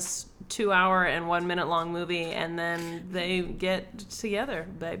trials in this 2-hour and 1 minute long movie, and then they get together,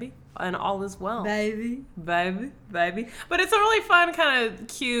 baby. And all is well. Baby. But it's a really fun, kind of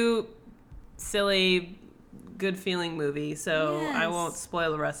cute, silly, good feeling movie. So I Yes. won't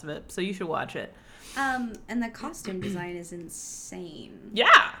spoil the rest of it. So you should watch it. And the costume design is insane.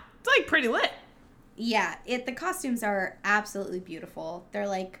 Yeah, it's like pretty lit. Yeah, the costumes are absolutely beautiful. They're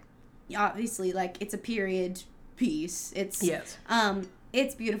like, obviously, like it's a period piece. It's Yes.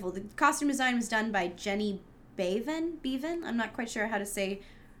 It's beautiful. The costume design was done by Jenny Bevan. I'm not quite sure how to say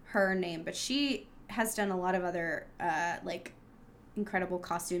her name, but she has done a lot of other like incredible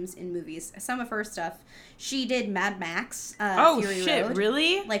costumes in movies. Some of her stuff, she did Mad Max. Fury Road,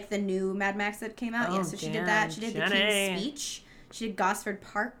 really? like the new Mad Max that came out. Oh, Yeah, so she did damn, that. She did Jenny. The King's Speech. She did Gosford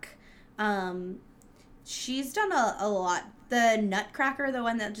Park. She's done a lot. The Nutcracker, the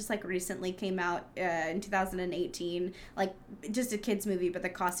one that just like recently came out in 2018, like just a kids movie, but the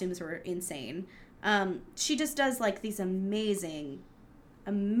costumes were insane. She just does like these amazing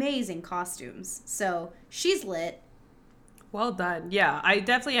costumes. So she's lit. Well done. Yeah, I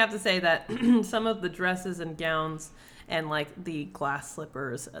definitely have to say that some of the dresses and gowns and like the glass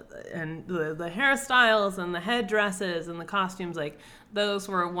slippers and the hairstyles and the headdresses and the costumes, like those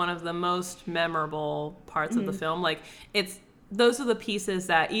were one of the most memorable parts of the film. Like those are the pieces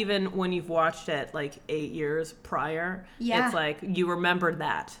that even when you've watched it like 8 years prior, it's like you remember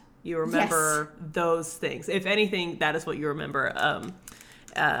that. You remember those things. If anything, that is what you remember.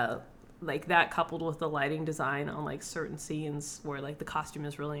 Like that coupled with the lighting design on like certain scenes where like the costume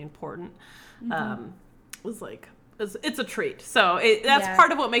is really important, was like it's a treat. So that's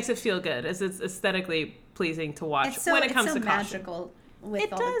part of what makes it feel good. Is it's aesthetically pleasing to watch when it comes to magical with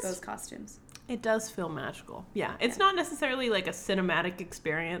It all does. of those costumes. It does feel magical. Yeah, it's not necessarily like a cinematic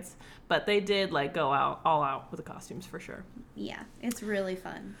experience, but they did like go all out with the costumes for sure. Yeah, it's really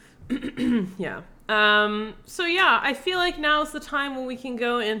fun. Yeah. So yeah, I feel like now's the time when we can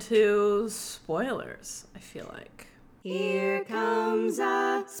go into spoilers. I feel like. Here comes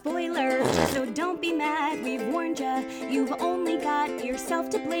a spoiler, so don't be mad, we've warned ya. You've only got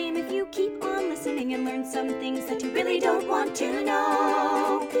yourself to blame if you keep on listening and learn some things that you really don't want to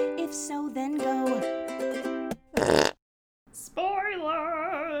know. If so, then go.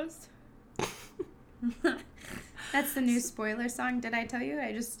 Spoilers! That's the new spoiler song, did I tell you?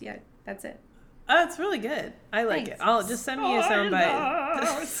 That's it. Oh, it's really good. I like Thanks. it. I'll just send me a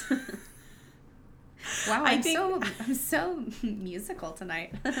soundbite. Wow, I I'm think- so musical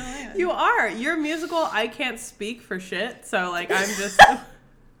tonight. You are. You're musical. I can't speak for shit. So like I'm just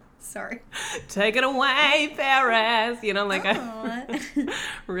Sorry. Take it away, Paris. You know, like I'm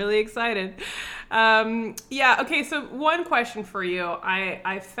really excited. Yeah, okay, so one question for you.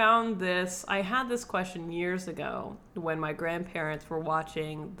 I found this, I had this question years ago when my grandparents were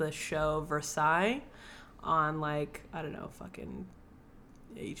watching the show Versailles on, like, I don't know, fucking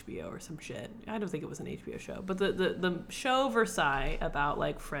HBO or some shit. I don't think it was an HBO show, but the show Versailles about,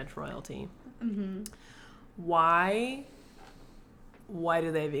 like, French royalty. Mm-hmm. Why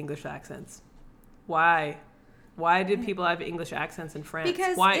do they have English accents? Why did people have English accents in France?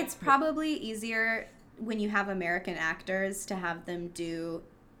 Because Why? it's probably easier when you have American actors to have them do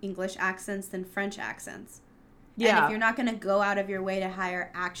English accents than French accents. Yeah. And if you're not going to go out of your way to hire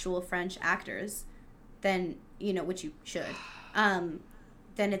actual French actors, then, you know, which you should,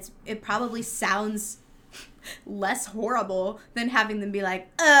 then it probably sounds less horrible than having them be like,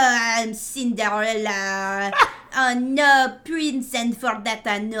 I'm Cinderella. Oh, no, prince, and for that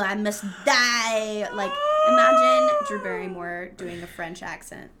I know I must die. Like, imagine Drew Barrymore doing a French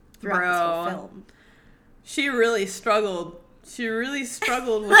accent throughout this whole film. She really struggled. She really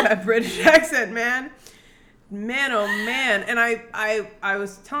struggled with that British accent, man. Man, oh man. And I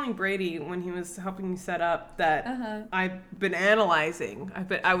was telling Brady when he was helping me set up that I've been analyzing.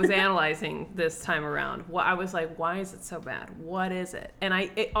 I was analyzing this time around. I was like, why is it so bad? What is it?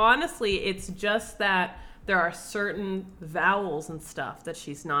 And honestly, it's just that there are certain vowels and stuff that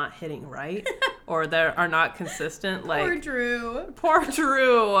she's not hitting right or that are not consistent. Like, Poor Drew. Poor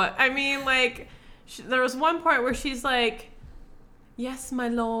Drew. I mean, like, there was one part where she's like, yes, my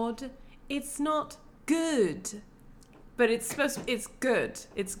lord, it's not good, but it's good.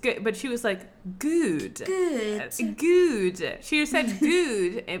 It's good. But she was like, good. Good. She said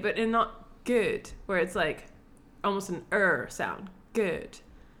good, but not good, where it's like almost an sound. Good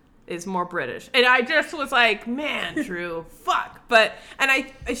is more British. And I just was like, man, Drew, fuck. But,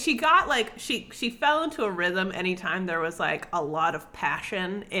 and she got like, she fell into a rhythm anytime there was like a lot of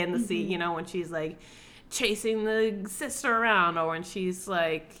passion in the scene, you know, when she's like chasing the sister around or when she's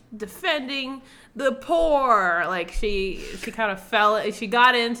like defending the poor, like she kind of she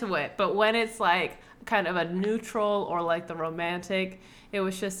got into it. But when it's like kind of a neutral or like the romantic, it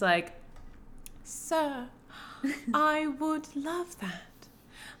was just like, sir, I would love that.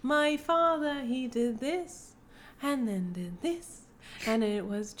 My father, he did this, and then did this, and it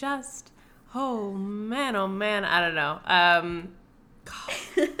was just, oh man, I don't know.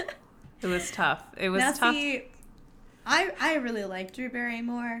 It was tough. It was tough. See, I really like Drew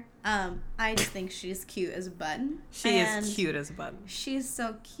Barrymore. I just think she's cute as a button. She is cute as a button. She's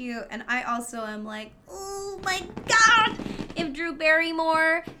so cute. And I also am like, oh my God, if Drew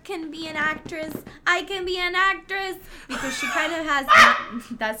Barrymore can be an actress, I can be an actress. Because she kind of has,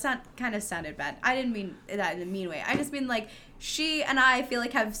 kind of sounded bad. I didn't mean that in a mean way. I just mean like, she and I feel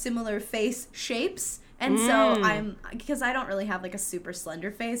like have similar face shapes. And so because I don't really have like a super slender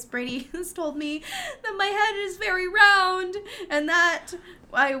face, Brady has told me that my head is very round and that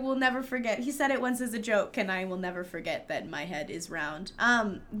I will never forget. He said it once as a joke and I will never forget that my head is round.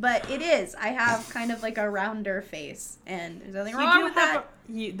 But it is. I have kind of like a rounder face and there's nothing wrong with that.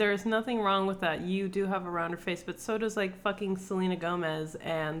 There's nothing wrong with that. You do have a rounder face, but so does like fucking Selena Gomez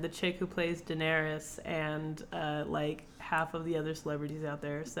and the chick who plays Daenerys and like half of the other celebrities out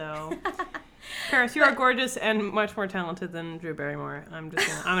there. So Paris, you are gorgeous and much more talented than Drew Barrymore. I'm gonna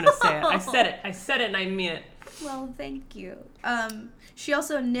say it. I said it and I mean it. Well, thank you. She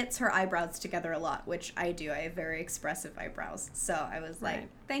also knits her eyebrows together a lot, which I do. I have very expressive eyebrows. So I was like,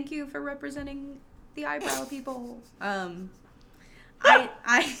 thank you for representing the eyebrow people. But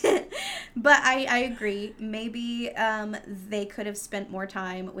I agree. Maybe they could have spent more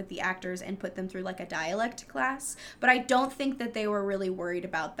time with the actors and put them through like a dialect class. But I don't think that they were really worried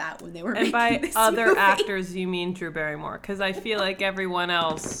about that when they were making this other movie. actors, you mean Drew Barrymore? Because I feel like everyone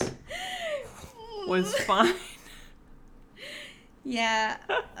else was fine. Yeah.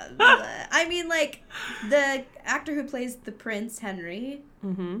 I mean, like, the actor who plays the Prince Henry,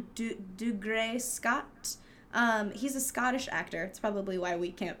 Dougray Scott, he's a Scottish actor. It's probably why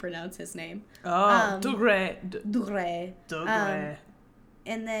we can't pronounce his name. Oh, Dougray. Dougray.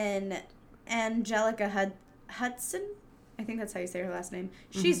 And then Angelica Hudson. I think that's how you say her last name.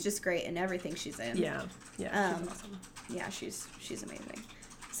 She's just great in everything she's in. Yeah. She's awesome. Yeah, she's amazing.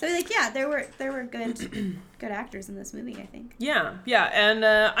 So like, yeah, there were good actors in this movie, I think. Yeah, and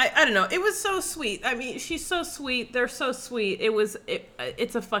I don't know, it was so sweet. I mean, she's so sweet. They're so sweet.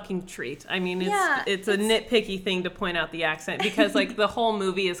 It's a fucking treat. I mean, it's a nitpicky thing to point out the accent because like the whole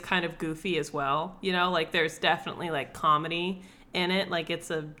movie is kind of goofy as well. You know, like there's definitely like comedy in it. Like it's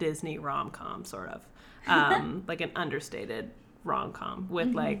a Disney rom-com sort of, like an understated rom-com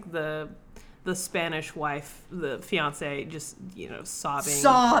with like the Spanish wife, the fiance, just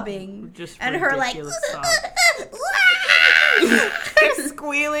sobbing, just and her like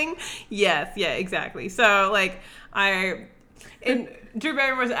squealing. Yes, yeah, exactly. So like and Drew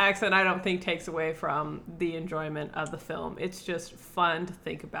Barrymore's accent, I don't think takes away from the enjoyment of the film. It's just fun to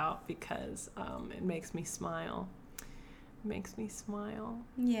think about because it makes me smile.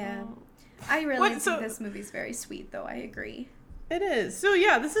 Yeah. I really think this movie's very sweet, though. I agree. It is. So,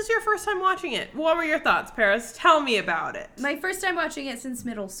 yeah, this is your first time watching it. What were your thoughts, Paris? Tell me about it. My first time watching it since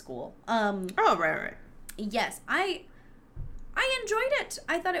middle school. Right. Yes, I enjoyed it.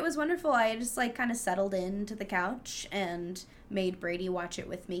 I thought it was wonderful. I just, like, kind of settled into the couch and made Brady watch it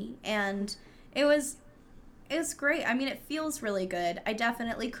with me. And it was great. I mean, it feels really good. I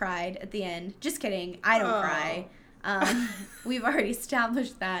definitely cried at the end. Just kidding. I don't cry. We've already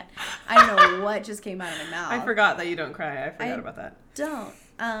established that. I don't know what just came out of my mouth. I forgot that you don't cry. I forgot about that. Don't.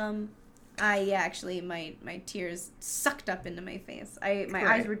 Actually, my tears sucked up into my face.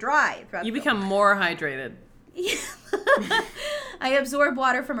 My eyes were dry. You become more hydrated. I absorb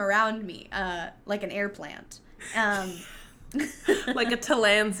water from around me, like an air plant. Like a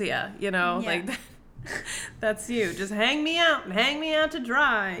Tillandsia, like that. That's you. Just hang me out to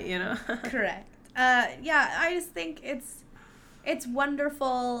dry, Correct. I just think it's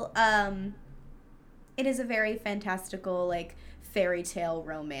wonderful. It is a very fantastical, like, fairy tale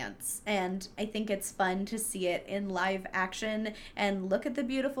romance, and I think it's fun to see it in live action and look at the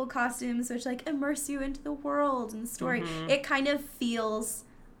beautiful costumes which, like, immerse you into the world and the story. Mm-hmm. It kind of feels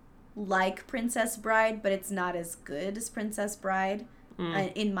like Princess Bride, but it's not as good as Princess Bride,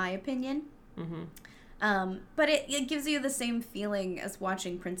 in my opinion. Mm-hmm. But it gives you the same feeling as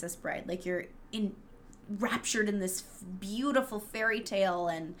watching Princess Bride, like you're enraptured in this beautiful fairy tale,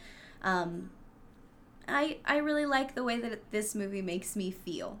 and I really like the way that this movie makes me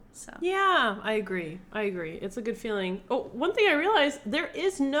feel. So yeah, I agree. It's a good feeling. Oh, one thing I realized, there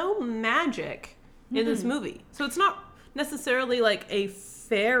is no magic in this movie, so it's not necessarily like a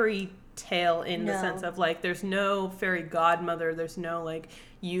fairy tale in the sense of, like, there's no fairy godmother, there's no, like,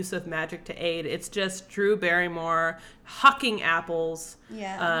 use of magic to aid. It's just Drew Barrymore hucking apples.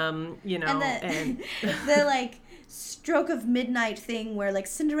 Yeah. And the like stroke of midnight thing where, like,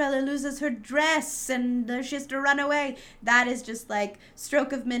 Cinderella loses her dress and she has to run away. That is just like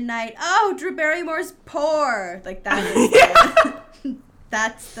stroke of midnight. Oh, Drew Barrymore's poor. Like, that is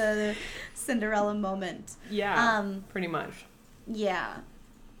that's the Cinderella moment. Yeah. Pretty much. Yeah.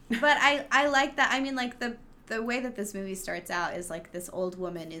 But I like that. I mean, like, the way that this movie starts out is, like, this old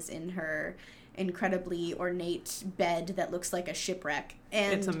woman is in her incredibly ornate bed that looks like a shipwreck.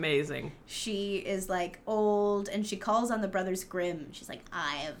 And it's amazing. She is, like, old, and she calls on the Brothers Grimm. She's like,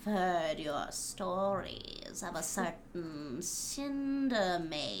 I have heard your stories of a certain Cinder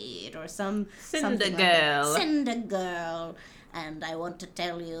Maid or something like that. Cinder Girl. And I want to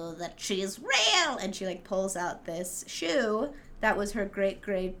tell you that she's real. And she, like, pulls out this shoe. That was her great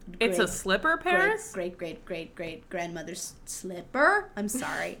It's a slipper, Paris? Great grandmother's slipper. I'm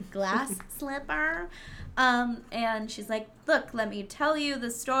sorry. Glass slipper. And she's like, look, let me tell you the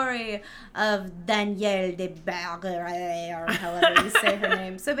story of Danielle de Bergerac, or however you say her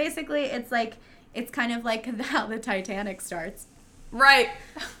name. So basically, it's kind of like how the Titanic starts. Right.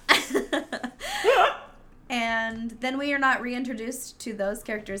 And then we are not reintroduced to those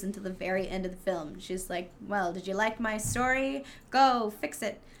characters until the very end of the film. She's like, well, did you like my story? Go, fix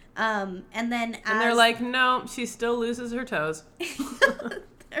it. And they're like, no, she still loses her toes.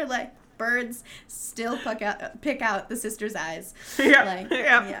 They're like, birds still pick out the sister's eyes.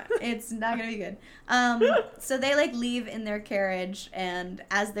 Yeah. It's not gonna be good. So they, like, leave in their carriage, and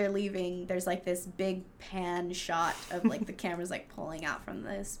as they're leaving, there's, like, this big pan shot of, like, the camera's, like, pulling out from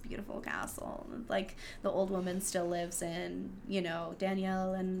this beautiful castle. Like, the old woman still lives in,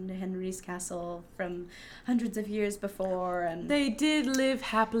 Danielle and Henry's castle from hundreds of years before, and they did live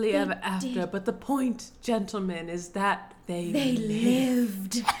happily ever after. But the point, gentlemen, is that they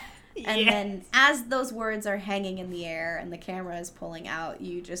lived. And then as those words are hanging in the air and the camera is pulling out,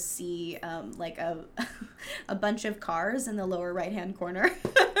 you just see like a bunch of cars in the lower right-hand corner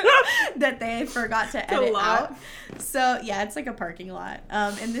that they forgot to edit out. So, yeah, it's like a parking lot.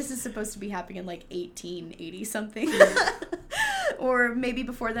 And this is supposed to be happening in, like, 1880 something. Or maybe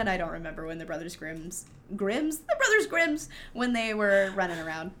before then, I don't remember, when the Brothers Grimm's, when they were running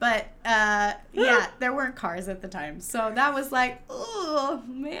around. But, yeah, there weren't cars at the time. So that was like, oh,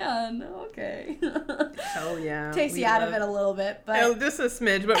 man, okay. Oh, yeah. Takes you out of it a little bit. But just a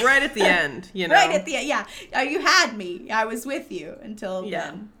smidge, but right at the end, Right at the end, yeah. You had me. I was with you until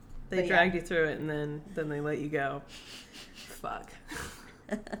then. They dragged you through it, and then they let you go. Fuck.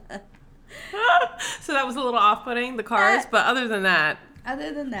 So that was a little off-putting, the cars, but other than that,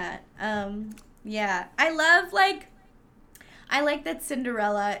 yeah, I like that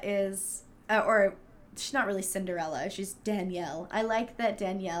Cinderella is, or she's not really Cinderella, she's Danielle. I like that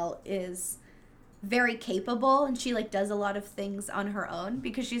Danielle is very capable, and she, like, does a lot of things on her own,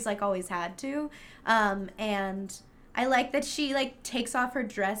 because she's, like, always had to, and I like that she, like, takes off her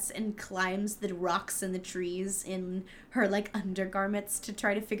dress and climbs the rocks and the trees in her, like, undergarments to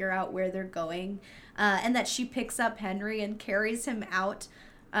try to figure out where they're going. And that she picks up Henry and carries him out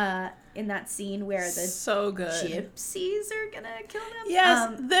in that scene where the so good. gypsies are gonna kill them.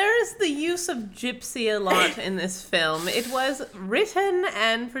 Yes, there's the use of gypsy a lot in this film. It was written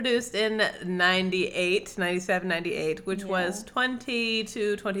and produced in 97, 98, which was 20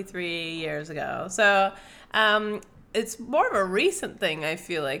 to 23 years ago. So, it's more of a recent thing, I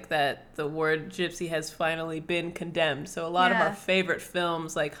feel like, that the word gypsy has finally been condemned. So a lot of our favorite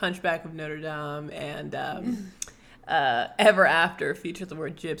films, like Hunchback of Notre Dame and Ever After, feature the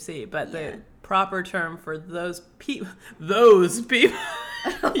word gypsy. But the proper term for those people, you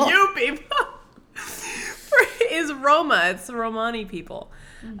people, is Roma. It's the Romani people.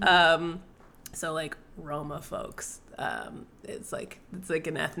 Mm-hmm. So, like, Roma folks. It's like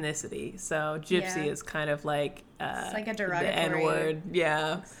an ethnicity. So gypsy is kind of like it's like a derogatory the N-word,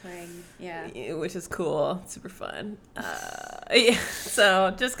 slang, which is cool, super fun.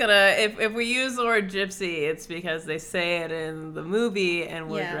 So just gonna if we use the word gypsy, it's because they say it in the movie and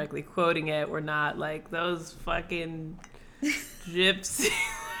we're directly quoting it. We're not like those fucking gypsies.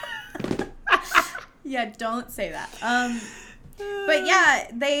 Yeah, don't say that. But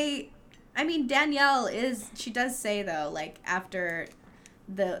yeah, Danielle she does say, though, like, after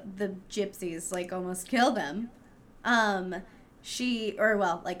the gypsies, like, almost kill them,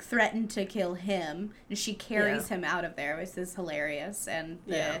 threatened to kill him, and she carries him out of there, which is hilarious, and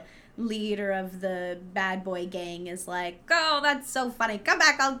the leader of the bad boy gang is like, oh, that's so funny, come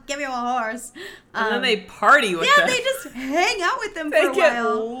back, I'll give you a horse. And then they party with them. Yeah, they just hang out with them for a while. They get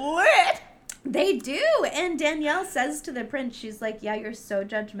lit! They do, and Danielle says to the prince, she's like, yeah, you're so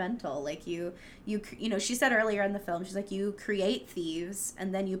judgmental. Like, you know, she said earlier in the film, she's like, you create thieves,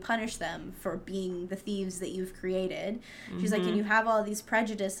 and then you punish them for being the thieves that you've created. She's like, and you have all these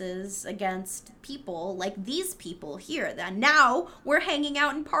prejudices against people, like these people here, that now we're hanging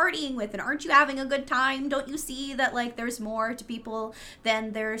out and partying with, and aren't you having a good time? Don't you see that, like, there's more to people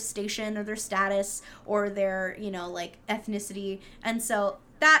than their station or their status or their, you know, like, ethnicity? And so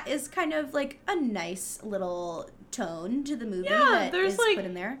that is kind of like a nice little tone to the movie that is like put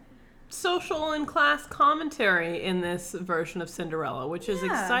in there. Social and class commentary in this version of Cinderella, which is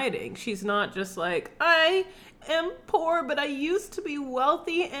exciting. She's not just like, I am poor, but I used to be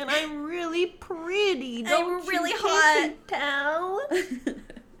wealthy, and I'm really pretty. I'm really hot. Tell.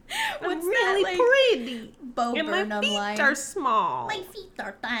 I'm really pretty. Bo and Burnham my feet line. are small. My feet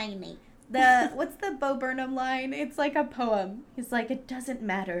are tiny. What's the Bo Burnham line? It's like a poem. He's like, it doesn't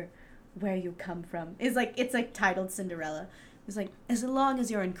matter where you come from. It's like titled Cinderella. He's like, as long as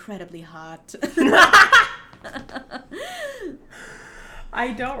you're incredibly hot.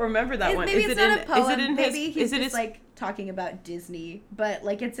 I don't remember that one. Maybe it's not a poem. Is it in maybe his, he's just like talking about Disney, but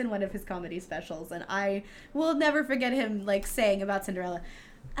like it's in one of his comedy specials, and I will never forget him like saying about Cinderella,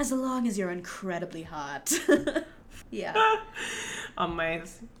 as long as you're incredibly hot. Yeah.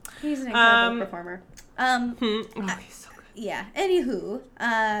 Amazing. He's an incredible performer. He's so good. Yeah. Anywho,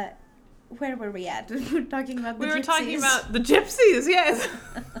 where were we at? We're talking about the gypsies. We were talking about the gypsies, yes.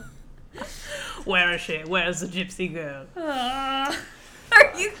 Where is she? Where's the gypsy girl?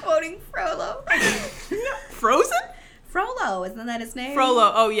 Are you quoting Frollo? Frozen? Frollo, isn't that his name?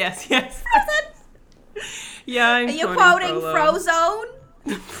 Frollo. Oh, yes. Frozen? Yeah, Are you quoting Frozone?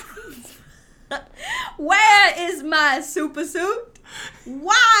 Where is my super suit?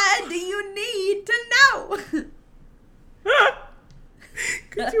 Why do you need to know?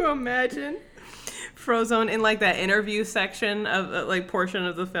 Could you imagine Frozone in like that interview section of like portion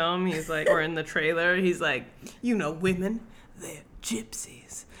of the film? He's like, or in the trailer, he's like, you know, women, they're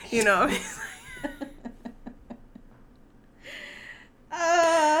gypsies. You know.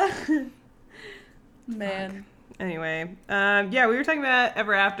 Man. Anyway, yeah, we were talking about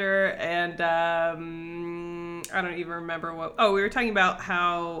Ever After, and I don't even remember what. Oh, we were talking about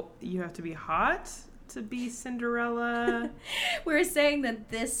how you have to be hot to be Cinderella. We were saying that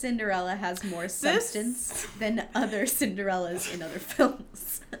this Cinderella has more substance than other Cinderellas in other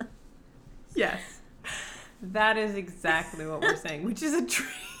films. Yes, that is exactly what we're saying, which is a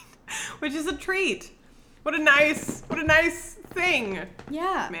treat. What a nice thing,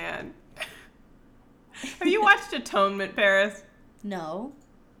 Yeah. man. Have you watched Atonement, Paris? No.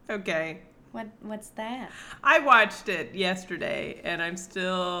 Okay. What's that? I watched it yesterday, and I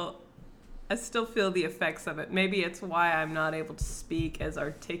still feel the effects of it. Maybe it's why I'm not able to speak as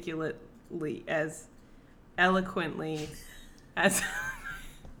articulately, as eloquently as...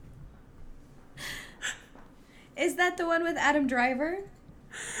 Is that the one with Adam Driver?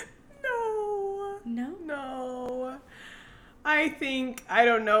 No. No. I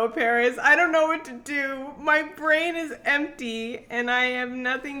don't know, Paris. I don't know what to do. My brain is empty, and I have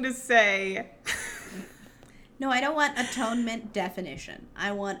nothing to say. No, I don't want atonement definition.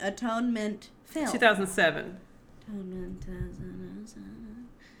 I want atonement film. 2007. Atonement.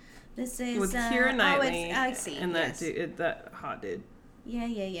 This is With Keira Knightley. I see. And yes. that hot dude.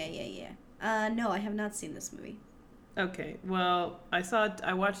 Yeah. No, I have not seen this movie. Okay, well,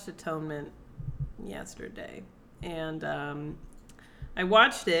 I watched Atonement yesterday, and I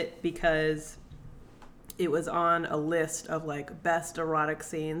watched it because it was on a list of like best erotic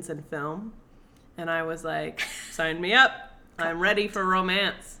scenes in film, and I was like, sign me up, I'm ready for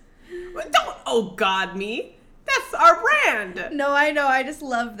romance. Don't oh God me, that's our brand. No, I know. I just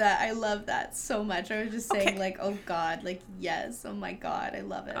love that. I love that so much. I was just saying, Okay. like, oh God, like, yes, oh my God, I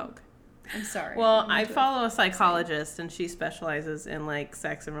love it. Okay. I'm sorry. Well, I'm I into it. follow a psychologist, and she specializes in like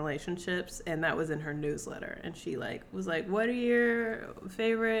sex and relationships, and that was in her newsletter. And she like was like, "What are your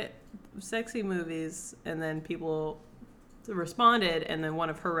favorite sexy movies?" And then people responded, and then one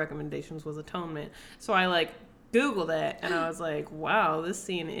of her recommendations was Atonement. So I like Googled it, and I was like, "Wow, this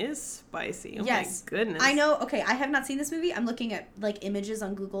scene is spicy." Oh Yes. my goodness. I know. Okay, I have not seen this movie. I'm looking at like images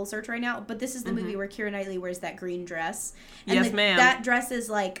on Google search right now, but this is the movie where Keira Knightley wears that green dress. And Yes, ma'am. That dress is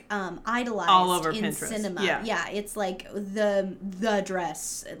like idolized All over in Pinterest. cinema. Yeah. It's like the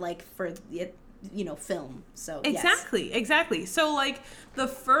dress like for it, film. So yes. Exactly. So like the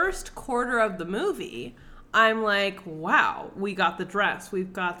first quarter of the movie, I'm like, wow, we got the dress.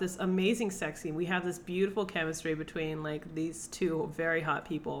 We've got this amazing sex scene. We have this beautiful chemistry between like these two very hot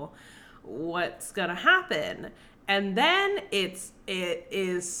people. What's gonna happen? And then it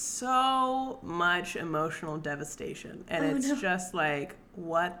is so much emotional devastation, and it's just like,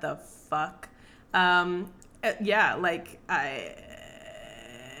 what the fuck? Yeah, like I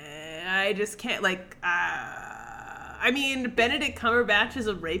just can't like. I mean, Benedict Cumberbatch is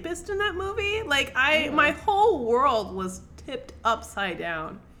a rapist in that movie. Like, my whole world was tipped upside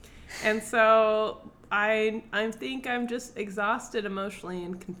down. And so I think I'm just exhausted emotionally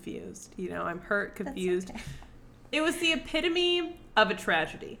and confused. I'm hurt, confused. That's okay. It was the epitome of a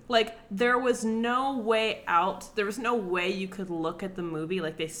tragedy. Like, there was no way out. There was no way you could look at the movie.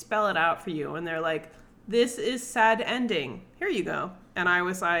 Like, they spell it out for you, and they're like, this is sad ending. Here you go. And I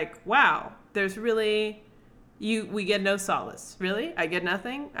was like, wow, there's really... we get no solace. Really? I get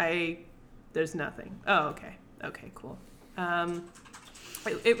nothing? There's nothing. Oh, okay. Okay, cool.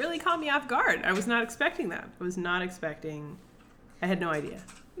 It really caught me off guard. I was not expecting that. I had no idea.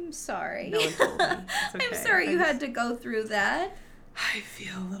 I'm sorry. No one told me. It's okay. I'm sorry you had to go through that. I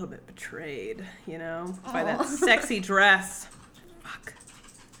feel a little bit betrayed, by Aw. that sexy dress. Fuck.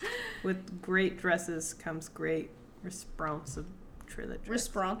 With great dresses comes great responsibility.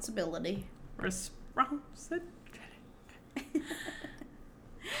 Responsibility.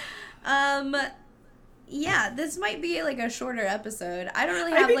 Yeah, this might be like a shorter episode. I don't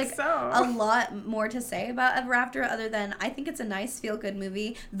really have think so. a lot more to say about Ever After other than I think it's a nice feel-good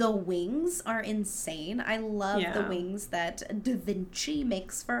movie. The wings are insane. I love the wings that Da Vinci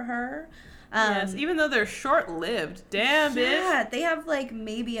makes for her. Yes, even though they're short-lived. Damn, bitch. Yeah, they have like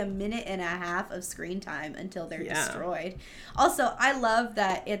maybe a minute and a half of screen time until they're destroyed. Also, I love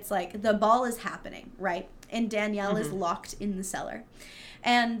that it's like the ball is happening, right? And Danielle is locked in the cellar.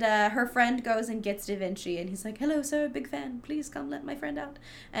 And her friend goes and gets Da Vinci, and he's like, hello, sir, big fan. Please come let my friend out.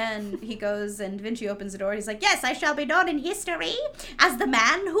 And he goes, and Da Vinci opens the door. He's like, yes, I shall be known in history as the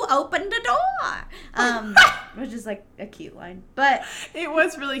man who opened a door. Which is like a cute line. But it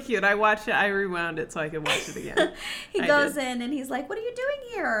was really cute. I watched it. I rewound it so I could watch it again. He goes in, and he's like, what are you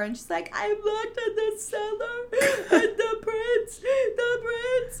doing here? And she's like, I'm locked in the cellar. And the prince.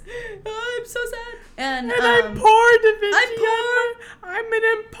 I'm so sad. And I'm poor, Da Vinci. I'm poor. I'm an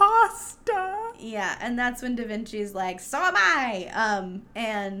imposter. Yeah, and that's when Da Vinci's like, so am I.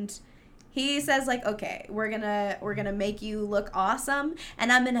 And He says like, okay, we're gonna make you look awesome,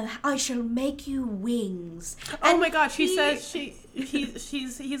 and I shall make you wings. Oh my God, she says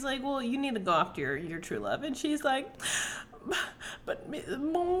he's like, well, you need to go after your true love, and she's like, but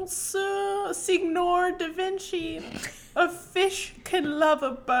Monsieur Signor Da Vinci, a fish can love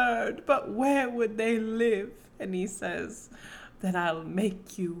a bird, but where would they live? And he says, that I'll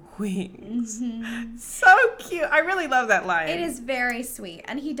make you wings. Mm-hmm. So cute. I really love that line. It is very sweet.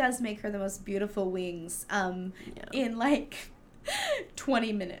 And he does make her the most beautiful wings in like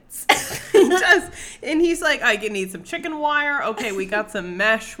 20 minutes. He does. And he's like, I need some chicken wire. Okay, we got some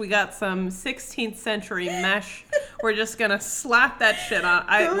mesh. We got some 16th century mesh. We're just going to slap that shit on.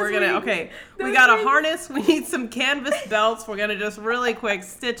 We got a harness. We need some canvas belts. We're going to just really quick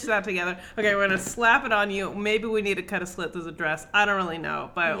stitch that together. Okay, we're going to slap it on you. Maybe we need to cut a slit through the dress. I don't really know,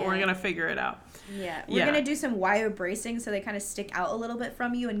 but we're going to figure it out. Yeah. We're going to do some wire bracing so they kind of stick out a little bit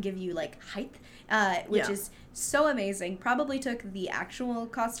from you and give you like height, which is so amazing. Probably took the actual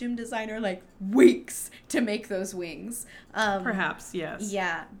costume designer like weeks to make those wings. Perhaps, yes.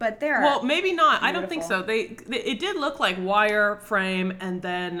 Yeah, but they're well, maybe not. Beautiful. I don't think so. It did look like wire frame and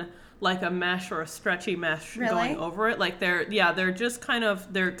then like a mesh or a stretchy mesh going over it. Like they're just kind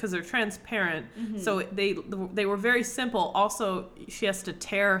of because they're transparent. Mm-hmm. So they were very simple. Also, she has to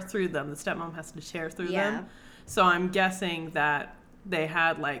tear through them. The stepmom has to tear through them. So I'm guessing that they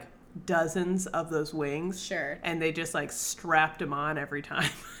had like dozens of those wings. Sure. And they just like strapped them on every time.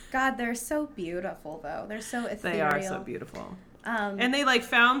 God, they're so beautiful though. They're so ethereal. They are so beautiful. And they like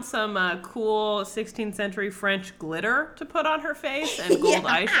found some cool 16th century French glitter to put on her face and gold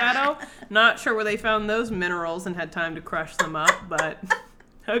eyeshadow. Not sure where they found those minerals and had time to crush them up, but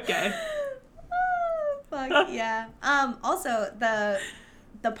okay. Oh, fuck yeah. Also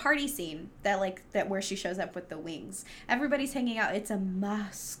the party scene that where she shows up with the wings. Everybody's hanging out. It's a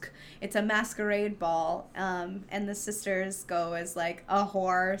mask. It's a masquerade ball. And the sisters go as like a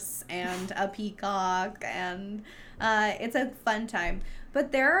horse and a peacock, and it's a fun time.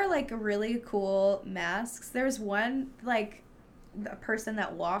 But there are like really cool masks. There's one like a person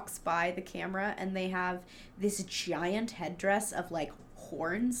that walks by the camera and they have this giant headdress of like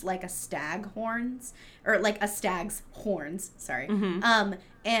horns, like a stag horns, or like a stag's horns, sorry. Mm-hmm.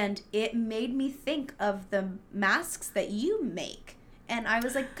 And it made me think of the masks that you make. And I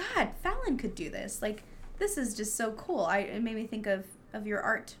was like, God, Fallon could do this. Like, this is just so cool. It made me think of your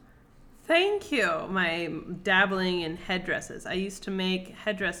art. Thank you. My dabbling in headdresses. I used to make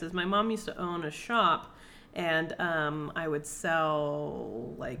headdresses. My mom used to own a shop, and I would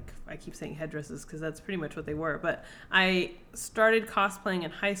sell, like, I keep saying headdresses because that's pretty much what they were. But I started cosplaying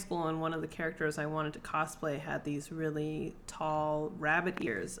in high school, and one of the characters I wanted to cosplay had these really tall rabbit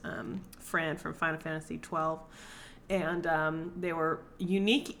ears, Fran from Final Fantasy XII. And they were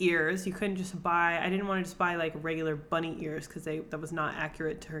unique ears. You couldn't just buy, I didn't want to just buy like regular bunny ears because that was not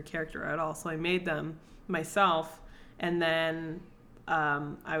accurate to her character at all. So I made them myself. And then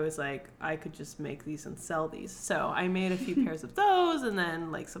I was like, I could just make these and sell these. So I made a few pairs of those, and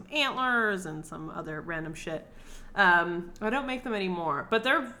then like some antlers and some other random shit. I don't make them anymore, but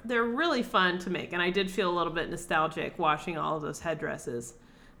they're really fun to make. And I did feel a little bit nostalgic watching all of those headdresses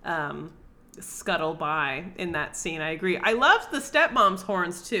scuttle by in that scene. I agree. I loved the stepmom's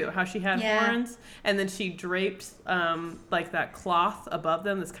horns too, how she had horns and then she draped like that cloth above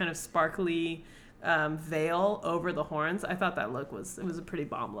them, this kind of sparkly veil over the horns. I thought that look was a pretty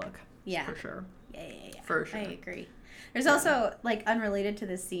bomb look. Yeah. For sure. Yeah. For sure. I agree. There's also, like, unrelated to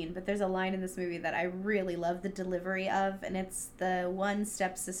this scene, but there's a line in this movie that I really love the delivery of, and it's the one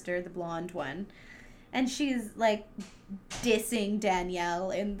stepsister, the blonde one. And she's, like, dissing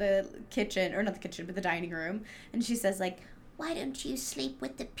Danielle in the kitchen, or not the kitchen, but the dining room. And she says, like, why don't you sleep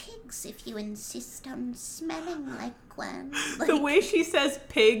with the pigs if you insist on smelling like one? Like, the way she says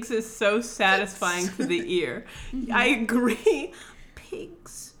pigs is so satisfying to the ear. Mm-hmm. I agree.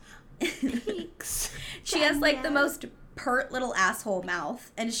 Pigs. She has, like, the most pert little asshole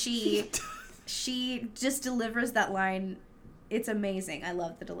mouth. And she just delivers that line. It's amazing. I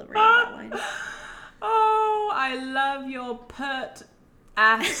love the delivery of that line. Oh, I love your pert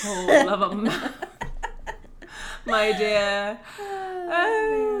asshole of a mouth, my dear.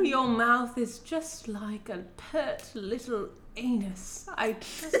 Oh, your mouth is just like a pert little anus.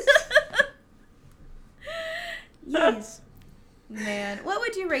 Yes. Man, what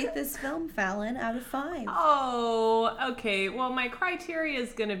would you rate this film, Fallon, out of 5? Oh, okay. Well, my criteria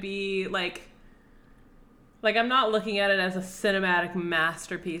is going to be like I'm not looking at it as a cinematic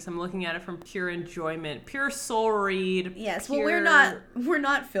masterpiece. I'm looking at it from pure enjoyment, pure soul read. Yes, pure... well, we're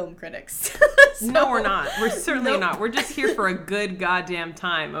not film critics. So... No, we're not. We're certainly not. We're just here for a good goddamn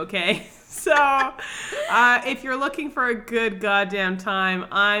time, okay? So, if you're looking for a good goddamn time,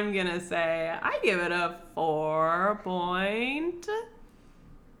 I'm going to say I give it a 4.3.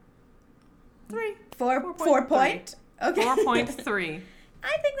 4 point. Okay. 4.3.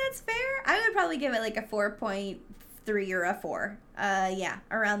 I think that's fair. I would probably give it like a 4.3 or a 4. Yeah,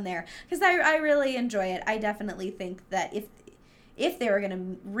 around there. Because I really enjoy it. I definitely think that if they were going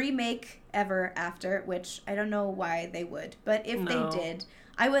to remake Ever After, which I don't know why they would, but if they did,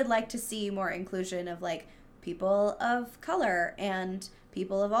 I would like to see more inclusion of like people of color and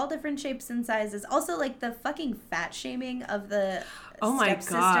people of all different shapes and sizes. Also, like the fucking fat shaming of the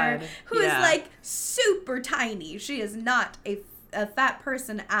stepsister, who is like super tiny. She is not a fat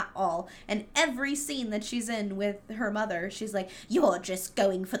person at all. And every scene that she's in with her mother, she's like, "You're just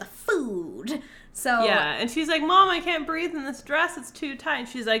going for the food." So yeah, and she's like, "Mom, I can't breathe in this dress. It's too tight."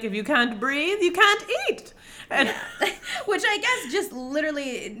 She's like, "If you can't breathe, you can't eat." And which I guess just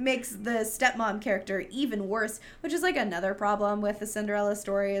literally makes the stepmom character even worse, which is like another problem with the Cinderella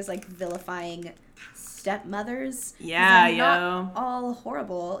story, is like vilifying stepmothers. Yeah, not all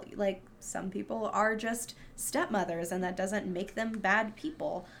horrible. Like some people are just stepmothers, and that doesn't make them bad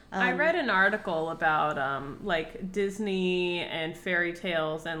people. I read an article about like Disney and fairy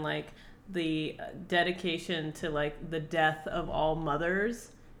tales and like the dedication to like the death of all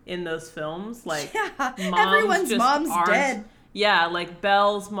mothers in those films. Like everyone's mom's dead. Yeah, like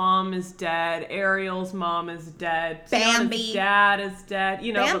Belle's mom is dead, Ariel's mom is dead, Bambi's dad is dead.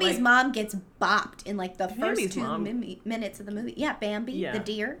 You know, Bambi's mom gets bopped in like the Bambi's first 2 minutes of the movie. Yeah, Bambi, the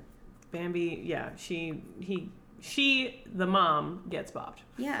deer. Bambi, yeah, she, the mom gets bopped.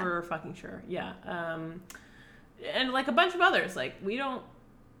 Yeah. For fucking sure. Yeah. And like a bunch of others. Like, we don't,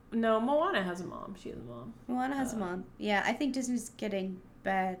 no, Moana has a mom. She has a mom. Moana has a mom. Yeah, I think Disney's getting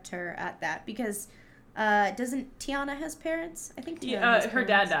better at that because doesn't Tiana has parents? I think Tiana has her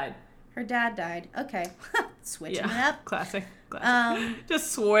dad died. Her dad died. Okay. Switching it up. Classic.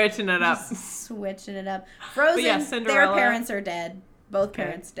 Just switching it up. Switching it up. Frozen, yeah, Cinderella. Their parents are dead. Both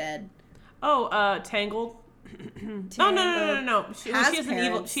parents dead. Oh, Tangled. Oh, no. She has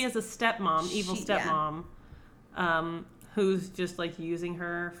an she has a stepmom, evil stepmom, who's just like using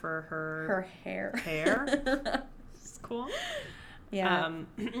her for her hair. It's cool. Yeah.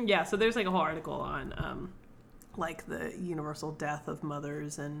 Yeah, so there's like a whole article on like the universal death of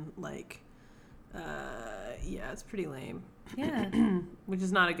mothers and like yeah, it's pretty lame. Yeah. Which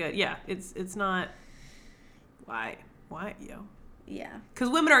is not a good. Yeah, it's not. Why yo? Yeah. Because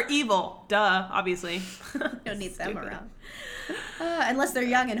women are evil. Duh, obviously. Don't need them around. Unless they're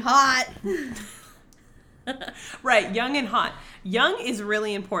young and hot. Right, young and hot. Young is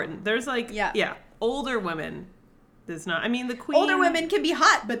really important. There's like, older women. There's not. I mean, the queen. Older women can be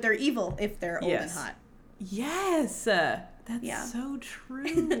hot, but they're evil if they're old and hot. Yes. That's so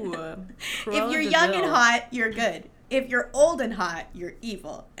true. If you're young and hot, you're good. If you're old and hot, you're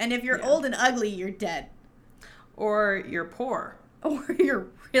evil. And if you're old and ugly, you're dead. Or you're poor. Or you're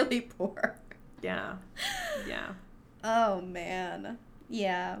really poor. Yeah. Oh, man.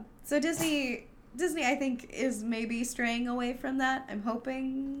 Yeah. So Disney, I think, is maybe straying away from that. I'm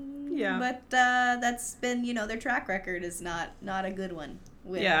hoping. Yeah. But that's been, their track record is not a good one.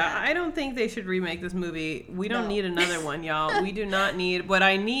 I don't think they should remake this movie. We don't need another one, y'all. We do not need. What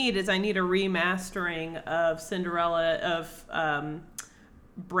I need is a remastering of Cinderella, of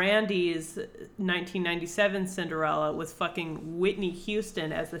Brandy's 1997 Cinderella with fucking Whitney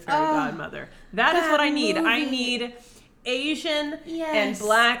Houston as the fairy godmother. That is what I need. Movie. I need Asian and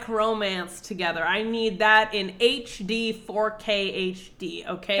black romance together. I need that in HD, 4K HD,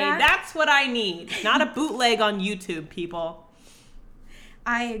 okay? That's what I need. Not a bootleg on YouTube, people.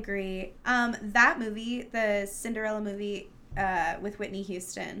 I agree. That movie, the Cinderella movie with Whitney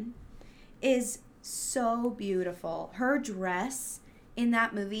Houston, is so beautiful. Her dress in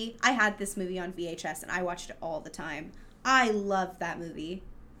that movie, I had this movie on VHS and I watched it all the time. I love that movie.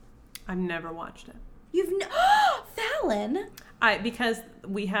 I've never watched it. Fallon. Because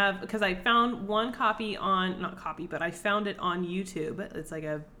I found one copy but I found it on YouTube. It's like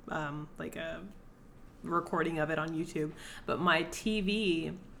a recording of it on YouTube, but my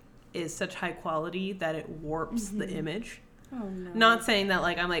TV is such high quality that it warps the image. Oh no. Not saying that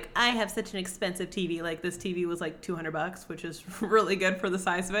like I'm like I have such an expensive TV. Like this TV was like $200, which is really good for the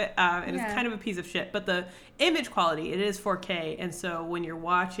size of it. And it's kind of a piece of shit, but the image quality, it is 4K, and so when you're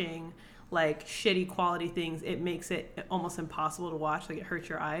watching like shitty quality things, it makes it almost impossible to watch. Like it hurts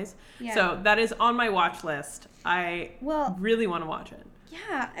your eyes. Yeah. So that is on my watch list. I really want to watch it.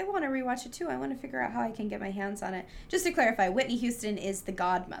 Yeah, I want to rewatch it too. I want to figure out how I can get my hands on it. Just to clarify, Whitney Houston is the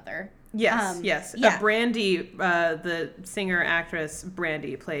godmother. Yes, yes. Yeah. Brandy, the singer-actress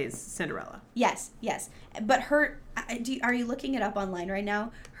Brandy, plays Cinderella. Yes. But her, are you looking it up online right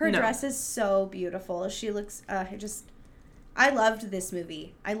now? Her No. dress is so beautiful. She looks, I loved this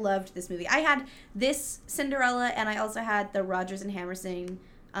movie. I had this Cinderella, and I also had the Rodgers and Hammerstein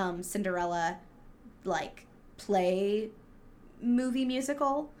Cinderella, like, play movie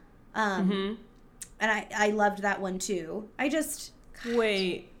musical. And I loved that one too.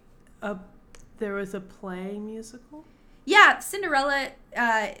 Wait, there was a play musical? Yeah, Cinderella,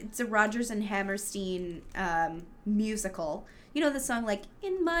 it's a Rodgers and Hammerstein musical. You know the song, like,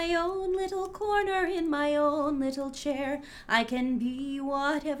 in my own little corner, in my own little chair, I can be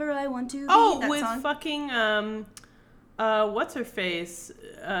whatever I want to be. Oh, that with song. fucking, what's her face?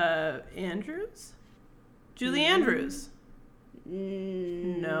 Andrews? Julie Andrews.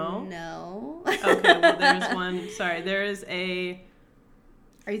 No? No. Okay, well, there's one. Sorry, there is a...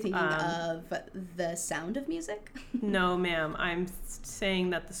 Are you thinking of The Sound of Music? No, ma'am. I'm saying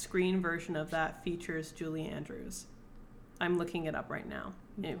that the screen version of that features Julie Andrews. I'm looking it up right now.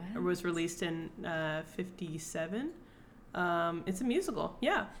 It was released in 57. It's a musical.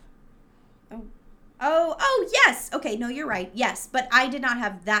 Yeah. Oh, yes. Okay, no, you're right. Yes, but I did not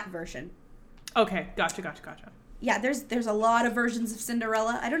have that version. Okay, gotcha. Yeah, there's a lot of versions of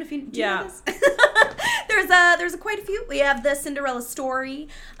Cinderella. I don't know if you do you know Yeah. this. there's quite a few. We have the Cinderella story.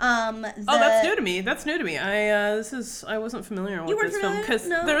 That's new to me. I wasn't familiar with weren't this film familiar? because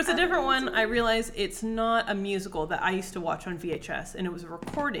No, there was a different I one. wasn't. I realized it's not a musical that I used to watch on VHS, and it was a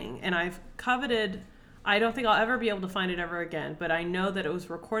recording. And I've coveted. I don't think I'll ever be able to find it ever again, but I know that it was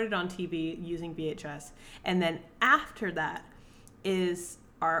recorded on TV using VHS, and then after that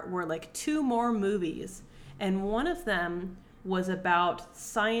were like 2 more movies, and one of them was about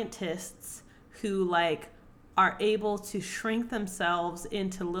scientists who like are able to shrink themselves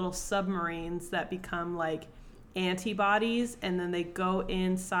into little submarines that become like antibodies, and then they go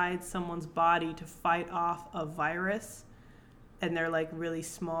inside someone's body to fight off a virus, and they're like really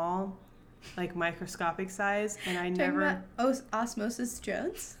small, like microscopic size, and I never... Osmosis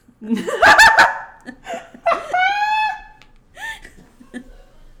Jones?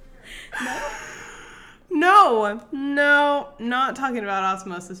 No, not talking about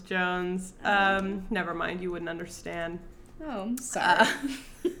Osmosis Jones. Never mind, you wouldn't understand. Oh, I'm sorry.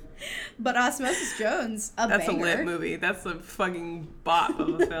 But Osmosis Jones, That's banger. a lit movie. That's a fucking bop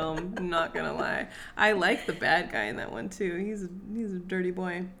of a film. I'm not gonna lie. I like the bad guy in that one too. He's a dirty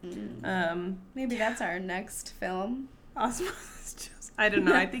boy. Maybe that's our next film. Osmosis Jones. I don't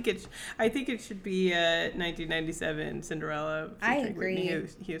know. I think it should be 1997 Cinderella. I featuring Whitney agree.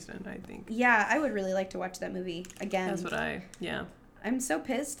 Houston. I think. Yeah, I would really like to watch that movie again. That's what yeah. I'm so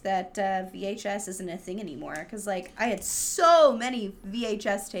pissed that VHS isn't a thing anymore, because like I had so many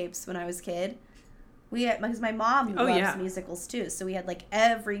VHS tapes when I was a kid. Because my mom loves musicals too, so we had like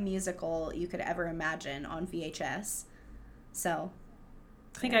every musical you could ever imagine on VHS. So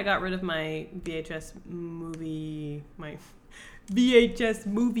I think I got rid of my VHS movie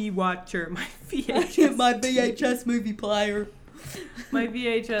watcher, my VHS my VHS movie player. my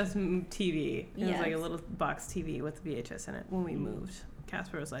VHS TV. It was like a Yes. little box TV with VHS in it when we moved.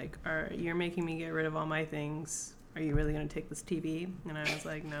 Casper was like, you're making me get rid of all my things. Are you really going to take this TV? And I was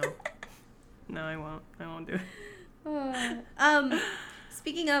like, no. No, I won't. I won't do it.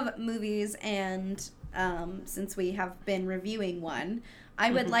 Speaking of movies, and since we have been reviewing one,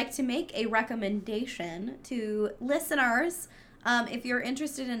 I would like to make a recommendation to listeners. If you're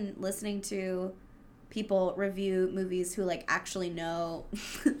interested in listening to people review movies who like actually know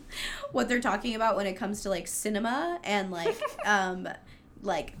what they're talking about when it comes to like cinema and like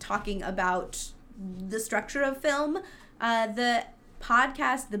talking about the structure of film, the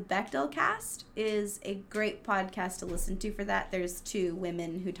podcast, the Bechdel Cast, is a great podcast to listen to for that. There's 2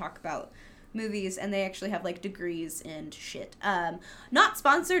 women who talk about movies, and they actually have like degrees and shit. Not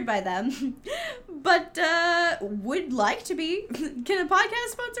sponsored by them, but would like to be. Can a podcast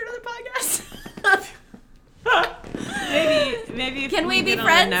sponsor another podcast? Maybe if Can we be get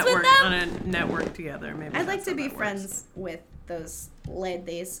friends on a with network, them? on a network together, maybe. I'd like that's to how be that works. friends with those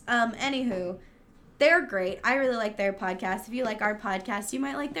ladies. Anywho, they're great. I really like their podcast. If you like our podcast, you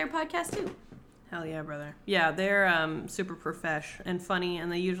might like their podcast too. Hell yeah, brother. Yeah, they're super profesh and funny,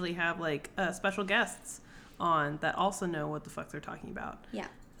 and they usually have like special guests on that also know what the fuck they're talking about. Yeah.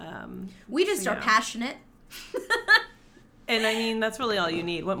 Um, We just are yeah. passionate. And I mean, that's really all you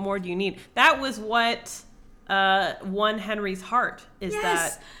need. What more do you need? That was what won Henry's heart,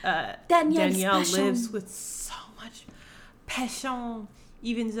 Yes. that Danielle's Danielle passion. lives with so much passion.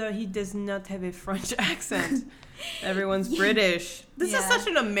 even though he does not have a French accent. Everyone's British. This is such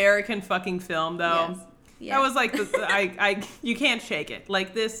an American fucking film, though. Yes. Yeah. That was like, you can't shake it.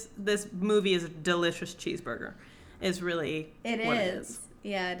 Like, this movie is a delicious cheeseburger. It's really what it is.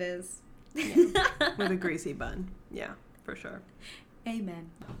 Yeah, it is. With a greasy bun. Yeah, for sure. Amen.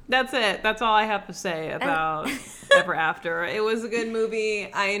 That's it. That's all I have to say about Ever After. It was a good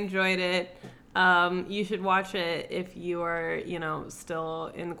movie. I enjoyed it. You should watch it if you are,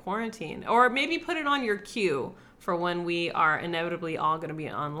 still in quarantine. Or maybe put it on your queue for when we are inevitably all going to be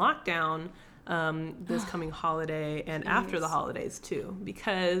on lockdown this coming holiday and after the holidays, too.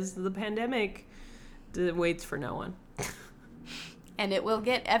 Because the pandemic waits for no one. And it will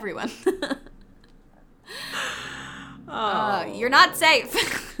get everyone. Oh. You're not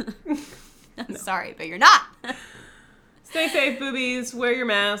safe. I'm sorry, but you're not. Stay safe, boobies. Wear your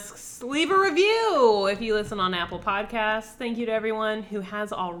masks. Leave a review if you listen on Apple Podcasts. Thank you to everyone who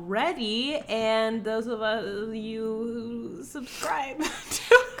has already, and those of you who subscribe.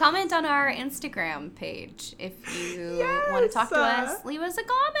 Comment on our Instagram page if you want to talk to us. Leave us a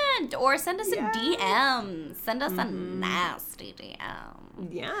comment or send us a DM. Send us a nasty DM.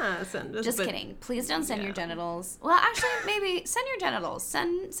 Yeah, send us. Just kidding. Please don't send your genitals. Well, actually, maybe send your genitals.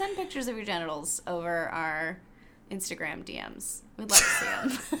 Send pictures of your genitals over our Instagram DMs. We'd love to see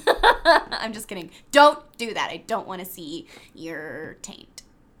them. I'm just kidding. Don't do that. I don't want to see your taint.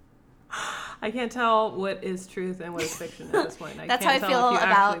 I can't tell what is truth and what is fiction at this point. That's how I feel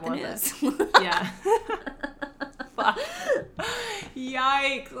about the news. Yeah. Fuck.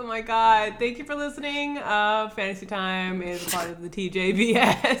 Yikes. Oh my God. Thank you for listening. Fantasy Time is part of the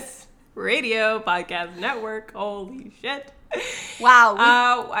TJBS Radio Podcast Network. Holy shit. Wow.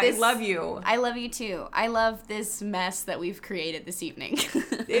 I love you. I love you too. I love this mess that we've created this evening.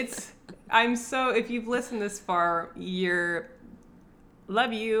 If you've listened this far,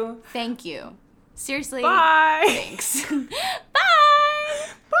 love you. Thank you. Seriously. Bye. Thanks.